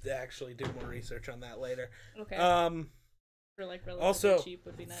I'll actually do more research on that later. Okay. For like relatively also, cheap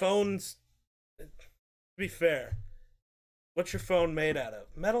would be nice. Phones. To be fair, what's your phone made out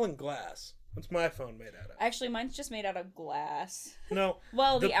of? Metal and glass. What's my phone made out of? Actually, mine's just made out of glass. No.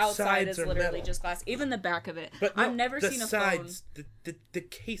 Well, the outside is literally metal. Just glass. Even the back of it. But no, I've never seen a sides, phone. The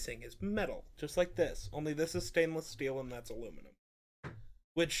casing is metal, just like this. Only this is stainless steel and that's aluminum.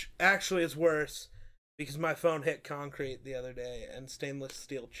 Which actually is worse because my phone hit concrete the other day and stainless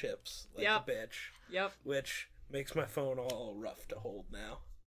steel chips like a bitch. Yep. Which makes my phone all rough to hold now.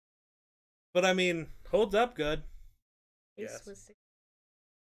 But I mean, holds up good. Yes.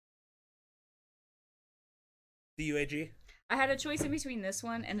 The UAG? I had a choice in between this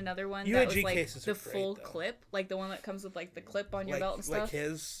one and another one UAG that was like cases the are full great, clip, like the one that comes with like the clip on your belt and stuff.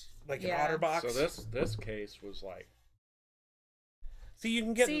 Like an OtterBox. So this case was like. See, you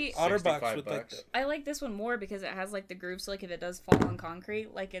can get an OtterBox with like. I like this one more because it has like the grooves, so like if it does fall on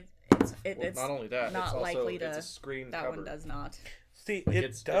concrete, like it's not only that, not it's also, likely to. It's a screen that cover. One does not. See, like it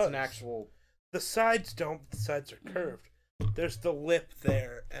does. It's an actual. The sides don't. The sides are curved. There's the lip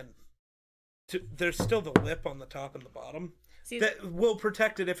there, and there's still the lip on the top and the bottom. See, that will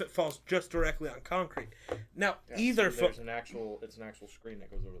protect it if it falls just directly on concrete. Now, it's an actual screen that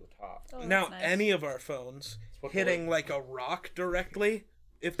goes over the top. Oh, now, nice. any of our phones hitting like a rock directly,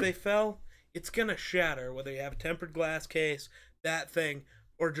 if they fell, it's gonna shatter. Whether you have a tempered glass case, that thing,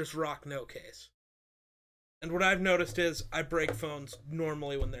 or just rock no case. And what I've noticed is I break phones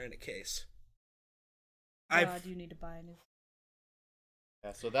normally when they're in a case. God, you need to buy a new.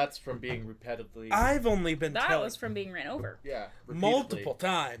 Yeah, so that's from being repetitively. I've only been. That was from being ran over. Yeah, multiple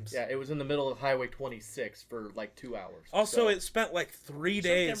times. Yeah, it was in the middle of Highway 26 for like 2 hours. Also, it spent like 3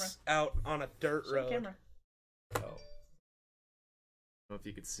 days out on a dirt road. Camera. Oh. I don't know if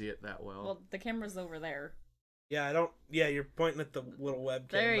you could see it that well. Well, the camera's over there. Yeah, I don't. Yeah, you're pointing at the little webcam.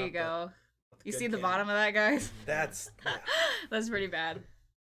 There you go. You see the bottom of that, guys? That's. Yeah. That's pretty bad.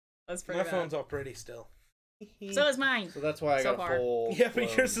 That's pretty bad. My phone's all pretty still. So is mine. So that's why I got a full. Yeah,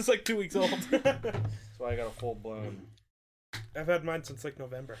 but yours is like 2 weeks old. That's why I got a full blown. I've had mine since like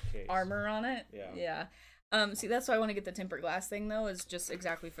November. Case. Armor on it. Yeah. Yeah. See, that's why I want to get the tempered glass thing, though, is just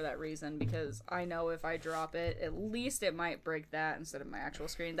exactly for that reason, because I know if I drop it, at least it might break that instead of my actual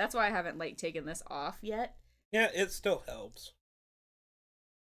screen. That's why I haven't, like, taken this off yet. Yeah, it still helps.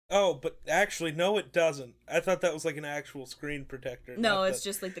 Oh, but actually, no, it doesn't. I thought that was, like, an actual screen protector. No, it's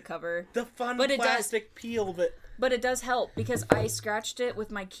just, like, the cover. The fun plastic peel that... But it does help, because I scratched it with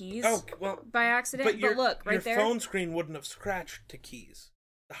my keys by accident. But look, right there. Your phone screen wouldn't have scratched to keys.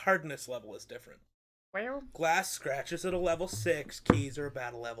 The hardness level is different. Well, glass scratches at a level 6, keys are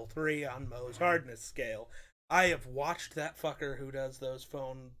about a level 3 on Moe's hardness scale. I have watched that fucker who does those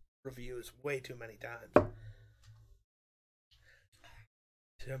phone reviews way too many times.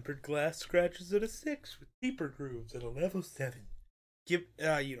 Tempered glass scratches at a 6 with deeper grooves at a level 7. You don't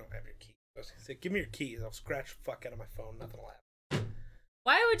have your keys. I was gonna say, give me your keys. I'll scratch the fuck out of my phone. Nothing will happen.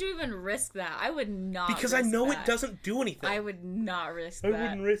 Why would you even risk that? I would not. Because I know it doesn't do anything. I would not risk that. I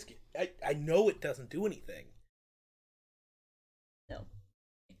wouldn't risk it. I know it doesn't do anything. No.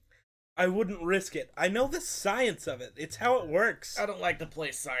 I wouldn't risk it. I know the science of it. It's how it works. I don't like to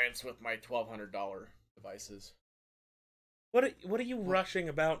play science with my $1,200 devices. What are you rushing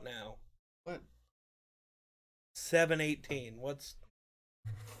about now? What? 7:18. What's...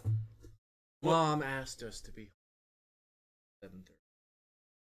 Mom asked us to be 7:30.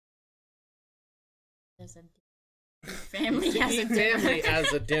 Family has a dinner. Family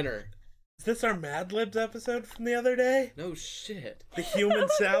as a dinner. Is this our Mad Libs episode from the other day? No shit. The human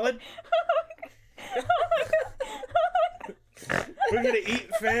salad? We're gonna eat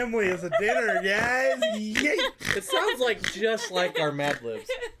family as a dinner, guys. Yay! It sounds like just like our Mad Libs,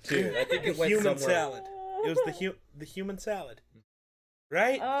 too. I think it went human somewhere. salad. It was the human salad,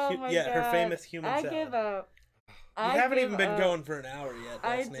 right? Oh my God. Her famous human salad. I give up. You haven't even been going for an hour yet,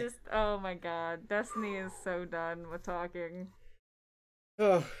 Destiny. Oh my God. Destiny is so done with talking.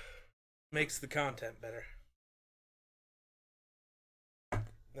 Oh, makes the content better. I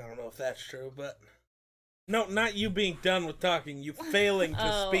don't know if that's true, but... No, not you being done with talking. You failing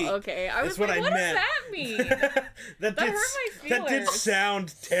to speak. Okay. I was what like, I what meant. does that mean? That hurt my feelings. That did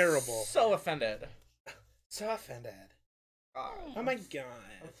sound terrible. So offended. So offended. Oh my God.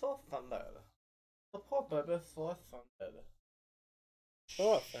 I'm so offended. The poor baby's so offended.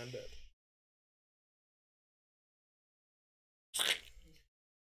 So offended.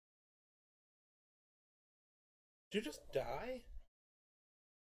 Did you just die?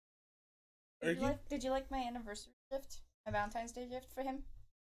 Did you like my anniversary gift? My Valentine's Day gift for him?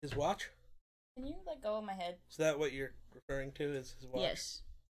 His watch? Can you let go of my head? Is that what you're referring to as his watch? Yes.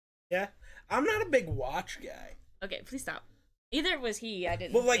 Yeah? I'm not a big watch guy. Okay, please stop. Either was he, I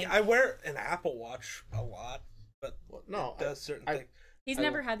didn't. Well, like, I wear an Apple Watch a lot, but no, it does certain things. He's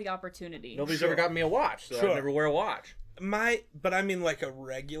never had the opportunity. Nobody's ever got me a watch, so I never wear a watch. But I mean, like, a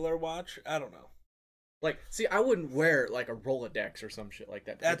regular watch? I don't know. Like, see, I wouldn't wear, like, a Rolodex or some shit like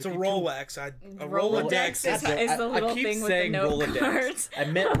that. That's a Rolex. A Rolodex is the little thing with the note cards. I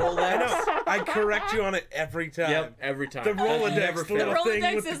meant Rolex. I know. I correct you on it every time. Yep, every time. The Rolodex, the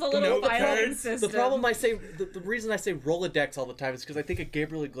Rolodex is a little filing system. The problem I say, the reason I say Rolodex all the time is because I think of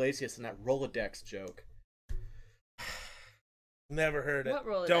Gabriel Iglesias and that Rolodex joke. Never heard it. What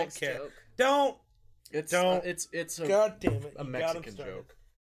Rolodex Don't care. joke? Don't. It's a, God damn it. a Mexican joke.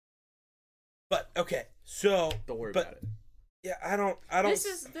 But okay, so don't worry about it. Yeah, I don't.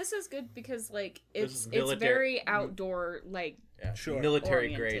 This is good because like it's very outdoor, like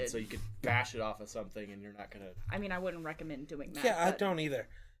military grade, so you could bash it off of something and you're not gonna. I mean, I wouldn't recommend doing that. Yeah, I don't either.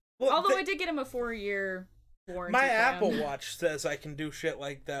 Well, although I did get him a 4-year warranty. My Apple Watch says I can do shit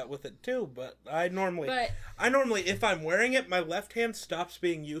like that with it too, but I normally, if I'm wearing it, my left hand stops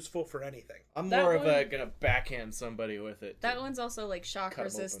being useful for anything. I'm more of a gonna backhand somebody with it. That one's also like shock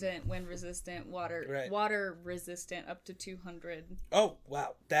resistant, wind resistant, water resistant up to 200. Oh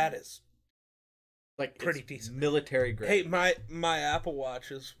wow, that is like pretty decent. Military grade. Hey, my Apple Watch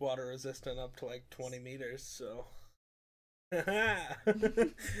is water resistant up to like 20 meters, so.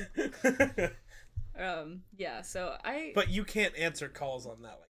 Yeah, so But you can't answer calls on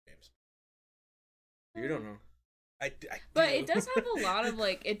that, like James. You don't know. But it does have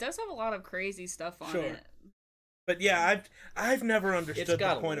a lot of crazy stuff on it. But yeah, I've never understood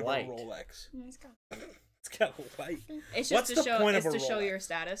the point of a Rolex. It's got a light. It's just to show your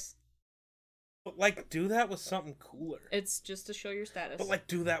status. But like, do that with something cooler. It's just to show your status. But like,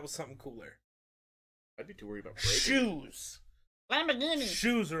 do that with something cooler. I'd be too worried about breaking. Shoes. Lamborghini.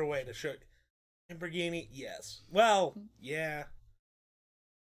 Shoes are a way to show. Lamborghini, yes. Well, yeah.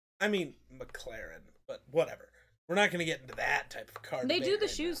 I mean, McLaren, but whatever. We're not going to get into that type of car. They do the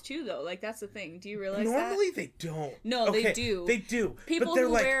shoes too, though. Like, that's the thing. Do you realize Normally they don't. No, they do. They do. People but they're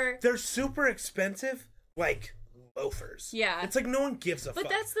who wear... They're super expensive. like loafers. Yeah. It's like no one gives a fuck. But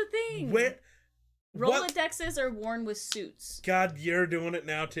that's the thing. Where Rolodexes are worn with suits. God, you're doing it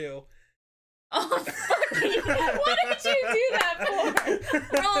now too. Oh, fuck you. What did you do that for?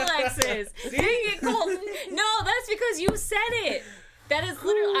 Rolexes. Dang it, Colton. No, that's because you said it. That is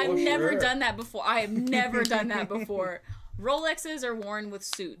literally, I've never done that before. I have never done that before. Rolexes are worn with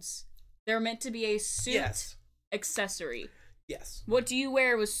suits. They're meant to be a suit accessory. Yes. What do you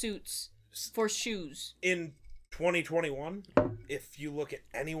wear with suits for shoes? In 2021, if you look at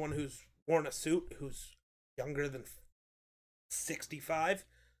anyone who's worn a suit who's younger than 65,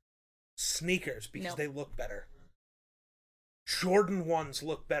 sneakers, because they look better. Jordan 1s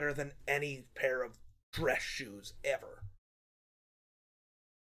look better than any pair of dress shoes ever.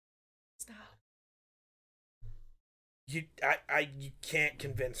 Stop. You can't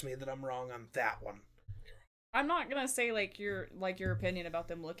convince me that I'm wrong on that one. I'm not gonna say like your opinion about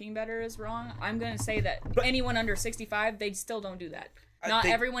them looking better is wrong. I'm gonna say that anyone under 65, they still don't do that. Not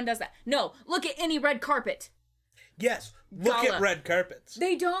everyone does that. No, look at any red carpet. Yes, look at red carpets.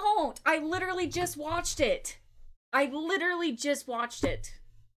 They don't. I literally just watched it.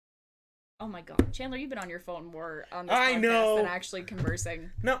 Oh my god, Chandler, you've been on your phone more on this podcast than actually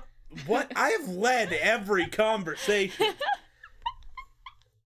conversing. No, what? I have led every conversation.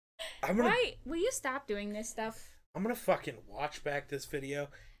 Right? Will you stop doing this stuff? I'm gonna fucking watch back this video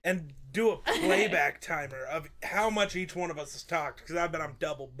and do a playback timer of how much each one of us has talked, because I bet I'm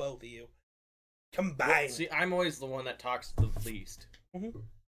double both of you combined. Well, see, I'm always the one that talks the least.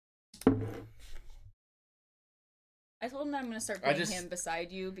 Mm-hmm. I told him that I'm gonna start putting him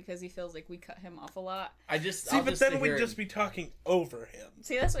beside you because he feels like we cut him off a lot. But then we'd just be talking over him.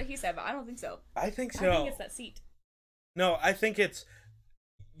 See, that's what he said, but I don't think so. I think so. I think it's that seat. No, I think it's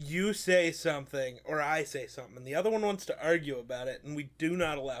you say something or I say something, and the other one wants to argue about it, and we do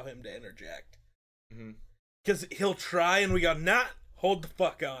not allow him to interject. Because he'll try, and we go, hold the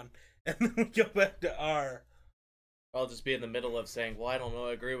fuck on. And then we go back to R. I'll just be in the middle of saying, well, I don't know,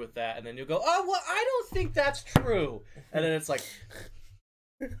 I agree with that. And then you'll go, oh, well, I don't think that's true. And then it's like,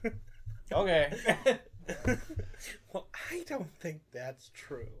 okay. Well, I don't think that's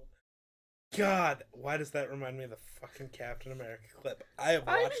true. God, why does that remind me of the fucking Captain America clip? I have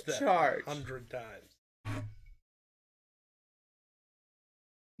watched that 100 times.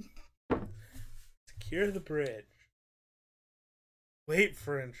 Secure the bridge. Wait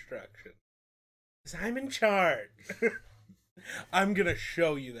for instruction. Because I'm in charge. I'm going to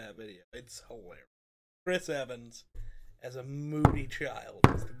show you that video. It's hilarious. Chris Evans as a moody child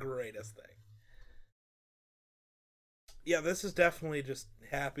is the greatest thing. Yeah, this is definitely just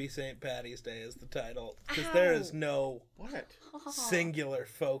Happy St. Patty's Day is the title. Because there is no singular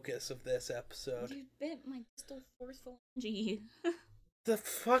focus of this episode. You bit my distal fourth phalange. The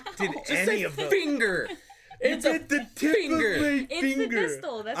fuck did any of them? Finger! It's a the tip finger. Of my it's finger. The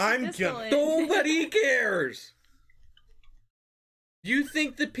distal. That's the distal. Nobody cares. You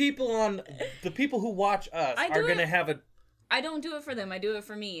think the people who watch us are gonna have a? I don't do it for them. I do it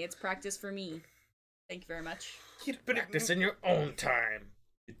for me. It's practice for me. Thank you very much. Practice in your own time.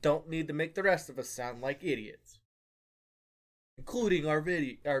 You don't need to make the rest of us sound like idiots, including our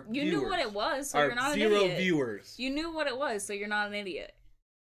viewers. You knew what it was, so you're not an idiot. 0 viewers. You knew what it was, so you're not an idiot.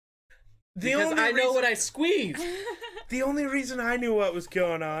 Because I know what I squeezed. The only reason I knew what was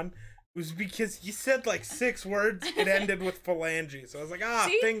going on was because you said like 6 words. It ended with phalange, so I was like,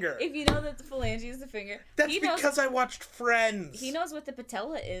 finger. If you know that the phalange is the finger, that's because I watched Friends. He knows what the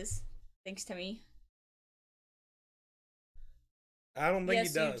patella is, thanks to me. I don't think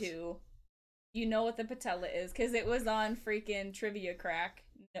he does. Yes, you do. You know what the patella is because it was on freaking Trivia Crack.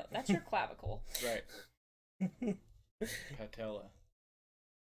 No, that's your clavicle. Right. Patella.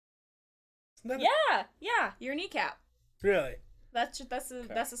 Yeah, your kneecap. Really? That's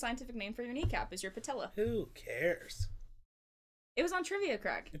the scientific name for your kneecap is your patella. Who cares? It was on Trivia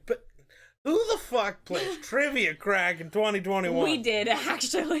Crack. But who the fuck plays Trivia Crack in 2021? We did,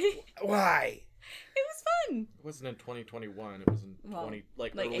 actually. Why? It was fun. It wasn't in 2021. It was in early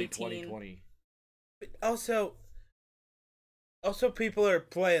 18. 2020. But also people are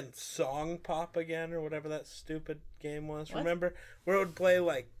playing Song Pop again or whatever that stupid game was. What? Remember where it would play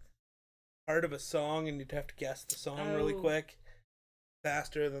like part of a song and you'd have to guess the song really quick,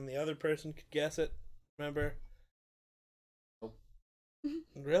 faster than the other person could guess it. Remember? Nope.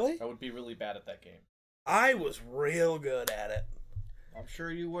 Really? I would be really bad at that game. I was real good at it. I'm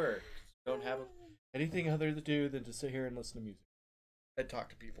sure you were. Don't have anything other to do than to sit here and listen to music and talk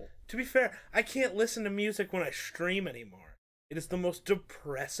to people. To be fair, I can't listen to music when I stream anymore. It is the most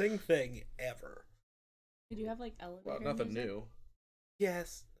depressing thing ever. Did you have like elevator? Well, nothing music? new.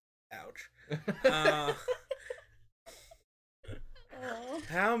 Yes, Ouch.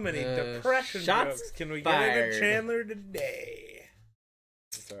 How many depression jokes can we get into Chandler today?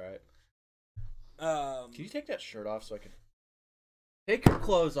 It's alright. Can you take that shirt off so I can... Take your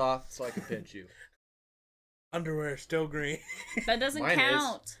clothes off so I can pinch you. Underwear still green. That doesn't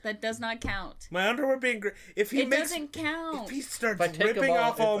count. That does not count. My underwear being green. Doesn't count. If he starts ripping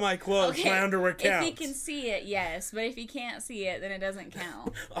off all my clothes, my underwear counts. If he can see it, yes. But if he can't see it, then it doesn't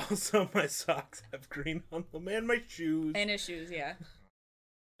count. Also, my socks have green on them, and my shoes. And his shoes, yeah.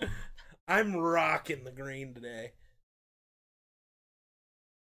 I'm rocking the green today.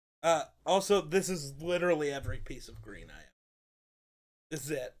 Also, this is literally every piece of green I have. This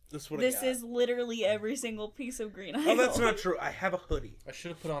is it. This is literally every single piece of green I own. Oh, that's not true. I have a hoodie. I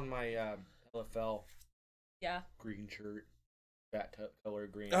should have put on my LFL green shirt. That color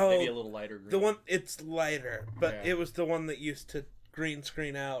green. Oh, maybe a little lighter green. The one, it's lighter, but it was the one that used to green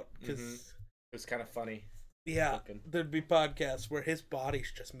screen out because it was kind of funny. Yeah, there'd be podcasts where his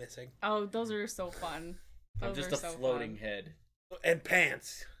body's just missing. Oh, those are so fun. I'm just a floating head. And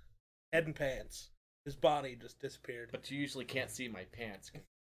pants. Head and pants. His body just disappeared. But you usually can't see my pants.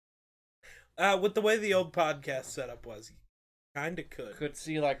 With the way the old podcast setup was, you kinda could. Could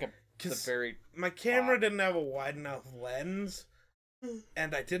see like the very... My camera didn't have a wide enough lens,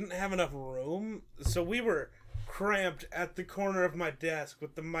 and I didn't have enough room, so we were cramped at the corner of my desk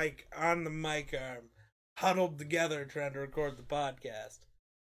with the mic on the mic arm, huddled together trying to record the podcast.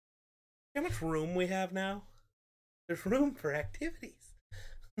 How much room we have now? There's room for activities.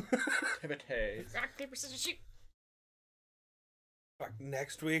 Rock, paper, scissors, shoot. Fuck,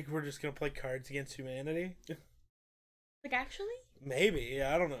 next week we're just gonna play Cards Against Humanity? Like, actually? Maybe,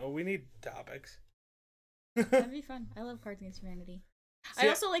 I don't know. We need topics. That'd be fun. I love Cards Against Humanity. I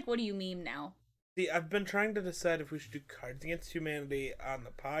also like What Do You Meme now. See, I've been trying to decide if we should do Cards Against Humanity on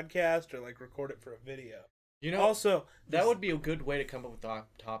the podcast or, like, record it for a video. You know, also, that would be a good way to come up with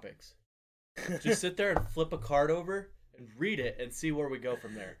topics. Just sit there and flip a card over and read it and see where we go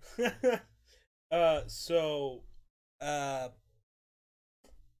from there.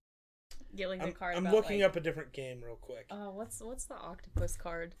 Get the card. I'm looking up a different game real quick. Oh, what's the octopus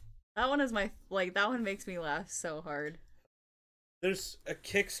card? That one is that one makes me laugh so hard. There's a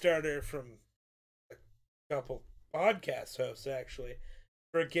Kickstarter from a couple podcast hosts actually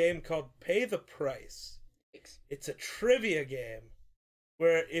for a game called Pay the Price. It's a trivia game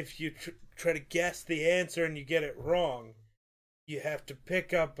where if you try to guess the answer and you get it wrong, you have to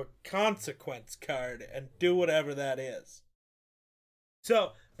pick up a consequence card and do whatever that is.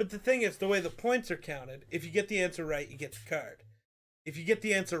 So, but the thing is, the way the points are counted, if you get the answer right, you get the card. If you get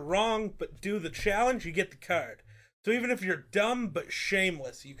the answer wrong, but do the challenge, you get the card. So even if you're dumb but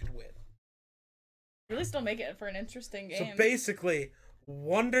shameless, you could win. Really still make it for an interesting game. So basically,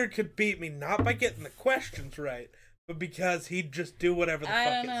 Wonder could beat me not by getting the questions right, but because he'd just do whatever the fuck it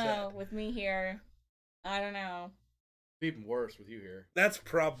said. I don't know. With me here, I don't know. It's even worse with you here. That's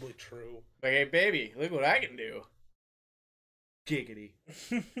probably true. Like, hey, baby, look what I can do. Giggity.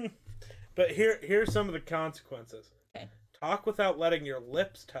 But here's some of the consequences. Okay. Talk without letting your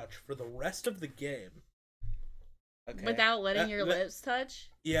lips touch for the rest of the game. Okay. Without letting your lips touch?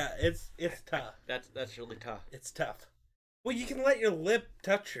 Yeah, it's tough. That's really tough. It's tough. Well, you can let your lip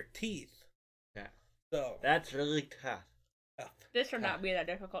touch your teeth. Yeah. So that's really tough. This should not be that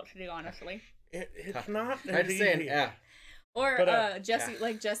difficult to do, honestly. It's tough. Not. I'd say an F. Or Jessie,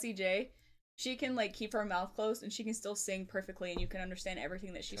 like Jessie J, she can like keep her mouth closed and she can still sing perfectly, and you can understand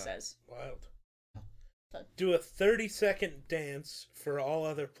everything that she says. Wild. Do a 30-second dance for all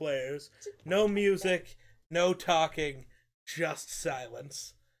other players. No music, no talking, just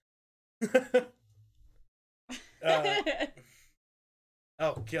silence.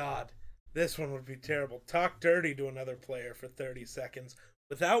 Oh God, this one would be terrible. Talk dirty to another player for 30 seconds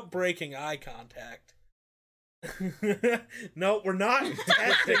without breaking eye contact. No, we're not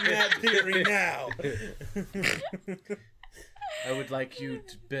testing that theory now. I would like you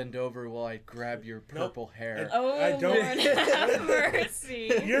to bend over while I grab your purple hair. I don't. Lord have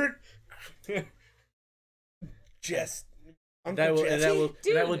mercy. You're just.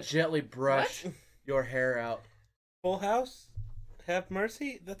 That will gently brush your hair out. Full House? Have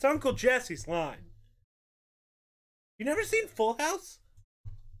mercy? That's Uncle Jesse's line. You never seen Full House?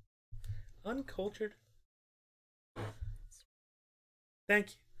 Uncultured.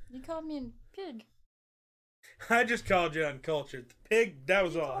 Thank you. You called me a pig. I just called you uncultured. The pig, that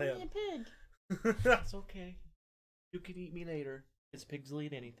was all him. You called me a pig. That's okay. You can eat me later, because pigs will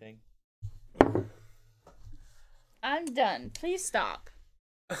eat anything. I'm done. Please stop.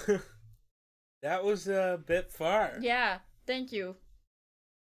 That was a bit far. Yeah, thank you.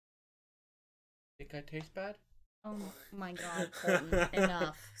 Think I taste bad? Oh my god, Colton.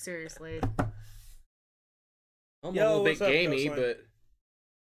 Enough. Seriously. I'm a little bit gamey, but...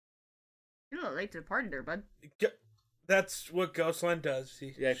 You're not late to the party there, bud. That's what Ghostline does.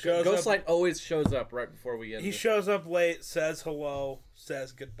 Ghostline always shows up right before we end. He shows up late, says hello,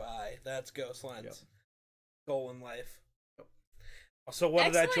 says goodbye. That's Ghostline's goal in life. So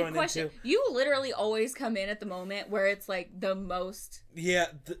what did I join into? You literally always come in at the moment where it's like the most. Yeah,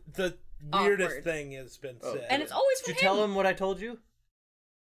 the weirdest thing has been said, and it's always. Did you tell him what I told you?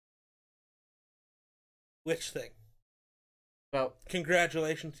 Which thing? Well,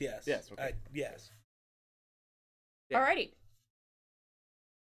 congratulations. Yes. Yes. Okay. Yes. Yeah. Alrighty.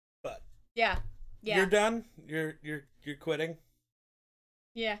 But. Yeah. You're done. You're quitting.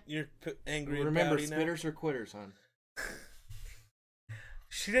 Yeah. You're angry. Remember, spitters or quitters, hon.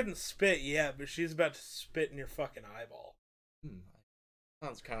 She didn't spit yet, but she's about to spit in your fucking eyeball.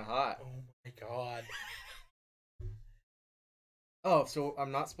 Sounds kind of hot. Oh my god. Oh, so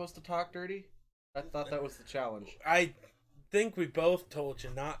I'm not supposed to talk dirty? I thought that was the challenge. I think we both told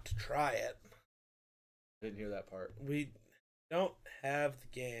you not to try it. I didn't hear that part. We don't have the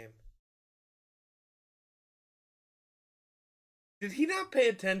game. Did he not pay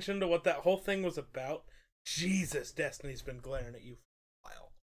attention to what that whole thing was about? Jesus, Destiny's been glaring at you for a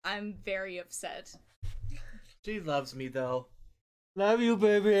while. I'm very upset. She loves me, though. Love you,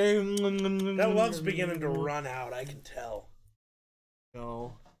 baby. That love's beginning to run out, I can tell.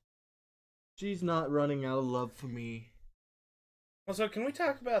 No. She's not running out of love for me. Also, can we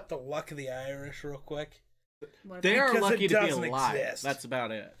talk about the luck of the Irish real quick? They are lucky to be alive. Exist. That's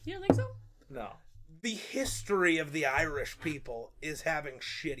about it. You don't think so? No. The history of the Irish people is having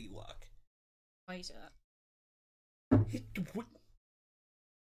shitty luck. Why you say that?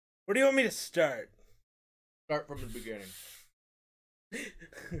 Where do you want me to start? Start from the beginning.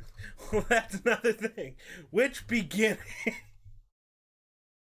 Well, that's another thing. Which beginning?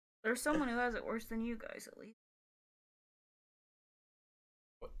 There's someone who has it worse than you guys, at least.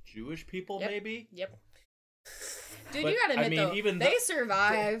 What, Jewish people, yep. Maybe? Yep. Dude, you gotta admit, though, even they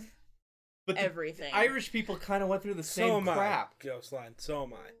survive everything. Irish people kind of went through the same crap. Ghostline, so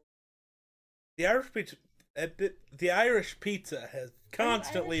am I. The Irish pizza has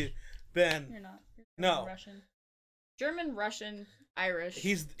constantly been... You're not. No. Russian. German, Russian, Irish.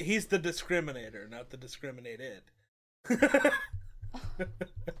 He's the discriminator, not the discriminated.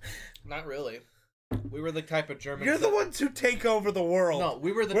 Not really. We were the type of Germans. You're the ones who take over the world. No,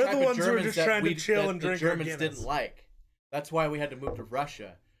 we were the type of Germans who are just trying to chill and drink. The Germans didn't like. That's why we had to move to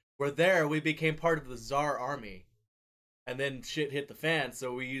Russia. Where there we became part of the Tsar army, and then shit hit the fan.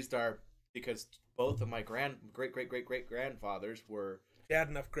 So we used because both of my great grandfathers were. You had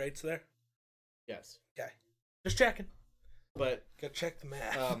enough greats there. Yes. Okay. Just checking. But gotta check the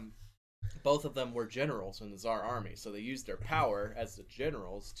math. Both of them were generals in the Tsar army, so they used their power as the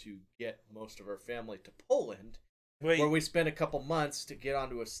generals to get most of our family to Poland, where we spent a couple months to get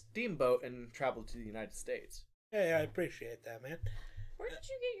onto a steamboat and travel to the United States. Hey, I appreciate that, man. Where did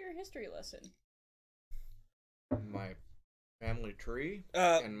you get your history lesson? My family tree,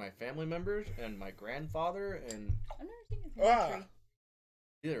 and my family members, and my grandfather, and... I've never seen a family tree.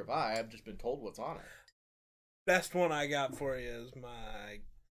 Neither have I. I've just been told what's on it. Best one I got for you is my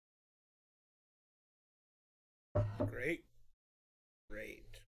great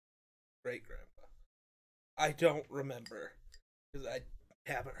grandpa. I don't remember because I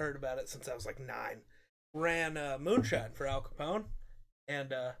haven't heard about it since I was like 9. Ran moonshine for Al Capone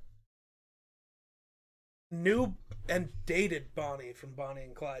and knew and dated Bonnie from Bonnie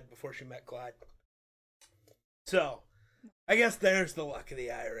and Clyde before she met Clyde. So, I guess there's the luck of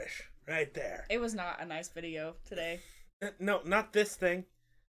the Irish right there. It was not a nice video today. No, not this thing.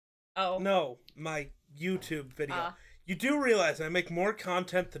 Oh. No, my YouTube video. You do realize I make more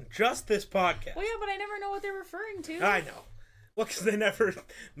content than just this podcast. Well, yeah, but I never know what they're referring to. I know. Well, because they never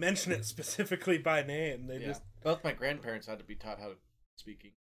mention it specifically by name. They just... Both my grandparents had to be taught how to speak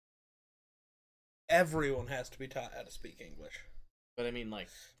English. Everyone has to be taught how to speak English. But I mean,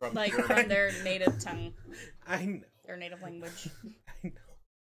 from their native tongue. I know. Their native language. I know.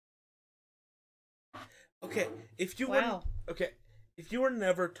 Okay, if you were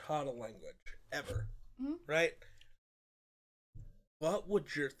never taught a language ever, right? What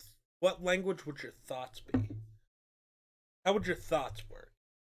language would your thoughts be? How would your thoughts work?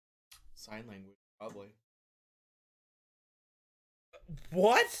 Sign language, probably.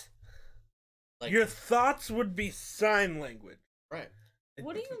 What? Your thoughts would be sign language. Right.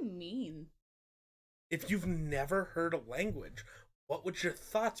 What do you mean? If you've never heard a language, what would your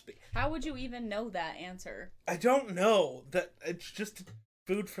thoughts be? How would you even know that answer? I don't know. That it's just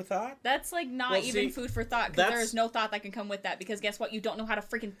food for thought. That's like not even food for thought, because there is no thought that can come with that, because guess what? You don't know how to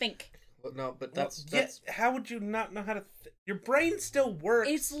freaking think. Well, no, but that's... How would you not know how to... Your brain still works.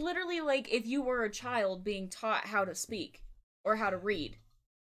 It's literally like if you were a child being taught how to speak or how to read.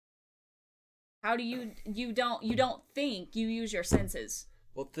 How do you don't think, you use your senses.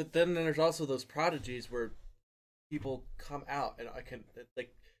 Well, then there's also those prodigies where people come out and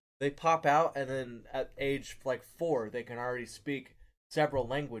they pop out, and then at age like 4 they can already speak several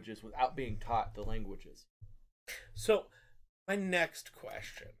languages without being taught the languages. So, my next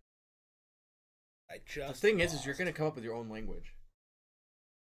question. The thing is you're going to come up with your own language.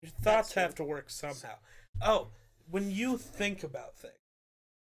 Your thoughts have to work somehow. Oh, when you think about things,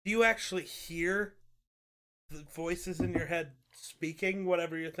 do you actually hear the voices in your head speaking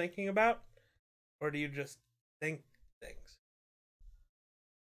whatever you're thinking about? Or do you just think things?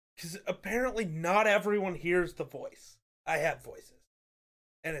 Because apparently not everyone hears the voice. I have voices.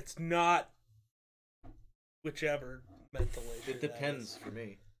 And it's not whichever mental issue. It depends for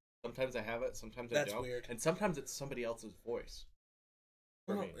me. Sometimes I have it, sometimes I don't. That's weird. And sometimes it's somebody else's voice.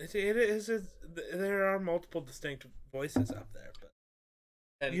 Well, it is. There are multiple distinct voices out there,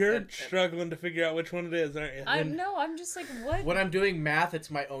 but you're struggling to figure out which one it is, aren't you? I'm just like, what? When I'm doing math, it's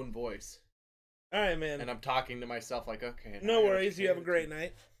my own voice. All right, man. And I'm talking to myself like, okay. No worries, you have a great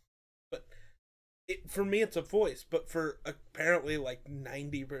night. But for me, it's a voice. But for apparently like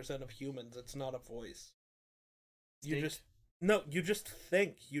 90% of humans, it's not a voice. You just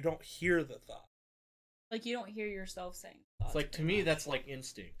think. You don't hear the thought. Like, you don't hear yourself saying thoughts. It's like, to me, that's like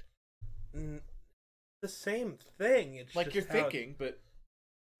instinct. The same thing. It's like you're thinking, but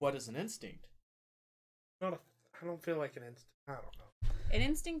what is an instinct? I don't feel like an instinct. I don't know. An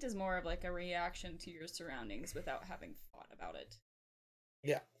instinct is more of like a reaction to your surroundings without having thought about it.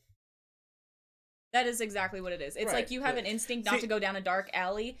 Yeah. That is exactly what it is. It's like you have an instinct not to go down a dark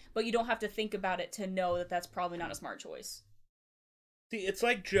alley, but you don't have to think about it to know that that's probably not a smart choice. See, it's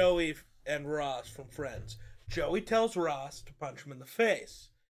like Joey and Ross from Friends. Joey tells Ross to punch him in the face.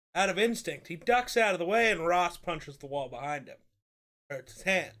 Out of instinct, he ducks out of the way and Ross punches the wall behind him. Hurts his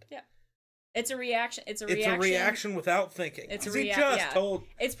hand. Yeah. It's a reaction. It's a reaction without thinking. It's a reaction.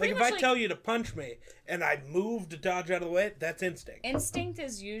 It's pretty much if I tell you to punch me and I move to dodge out of the way, that's instinct. Instinct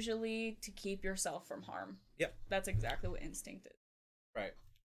is usually to keep yourself from harm. Yep. That's exactly what instinct is. Right.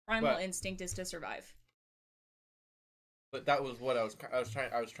 Primal instinct is to survive. But that was what I was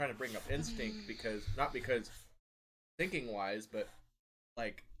trying to bring up instinct, because not because thinking wise, but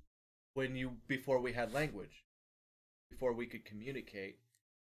like before we had language, before we could communicate,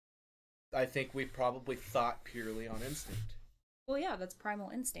 I think we probably thought purely on instinct. Well, yeah, that's primal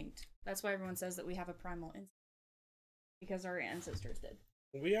instinct. That's why everyone says that we have a primal instinct, because our ancestors did.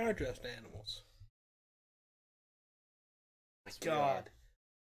 We are just animals. My God.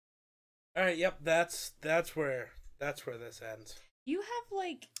 All right. Yep. That's where this ends. You have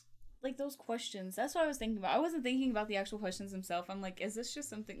like those questions. That's what I was thinking about. I wasn't thinking about the actual questions themselves. I'm like, is this just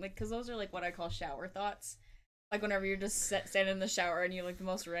something like, because those are like what I call shower thoughts. Like whenever you're just standing in the shower and you like the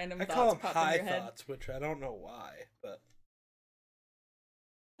most random thoughts pop in your head. I call them high thoughts, which I don't know why, but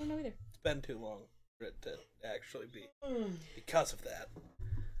I don't know either. It's been too long for it to actually be because of that.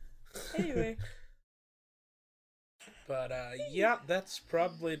 Anyway. But yeah, that's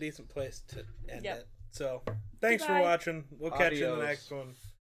probably a decent place to end it. So thanks for watching. We'll catch you in the next one.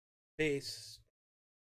 Peace.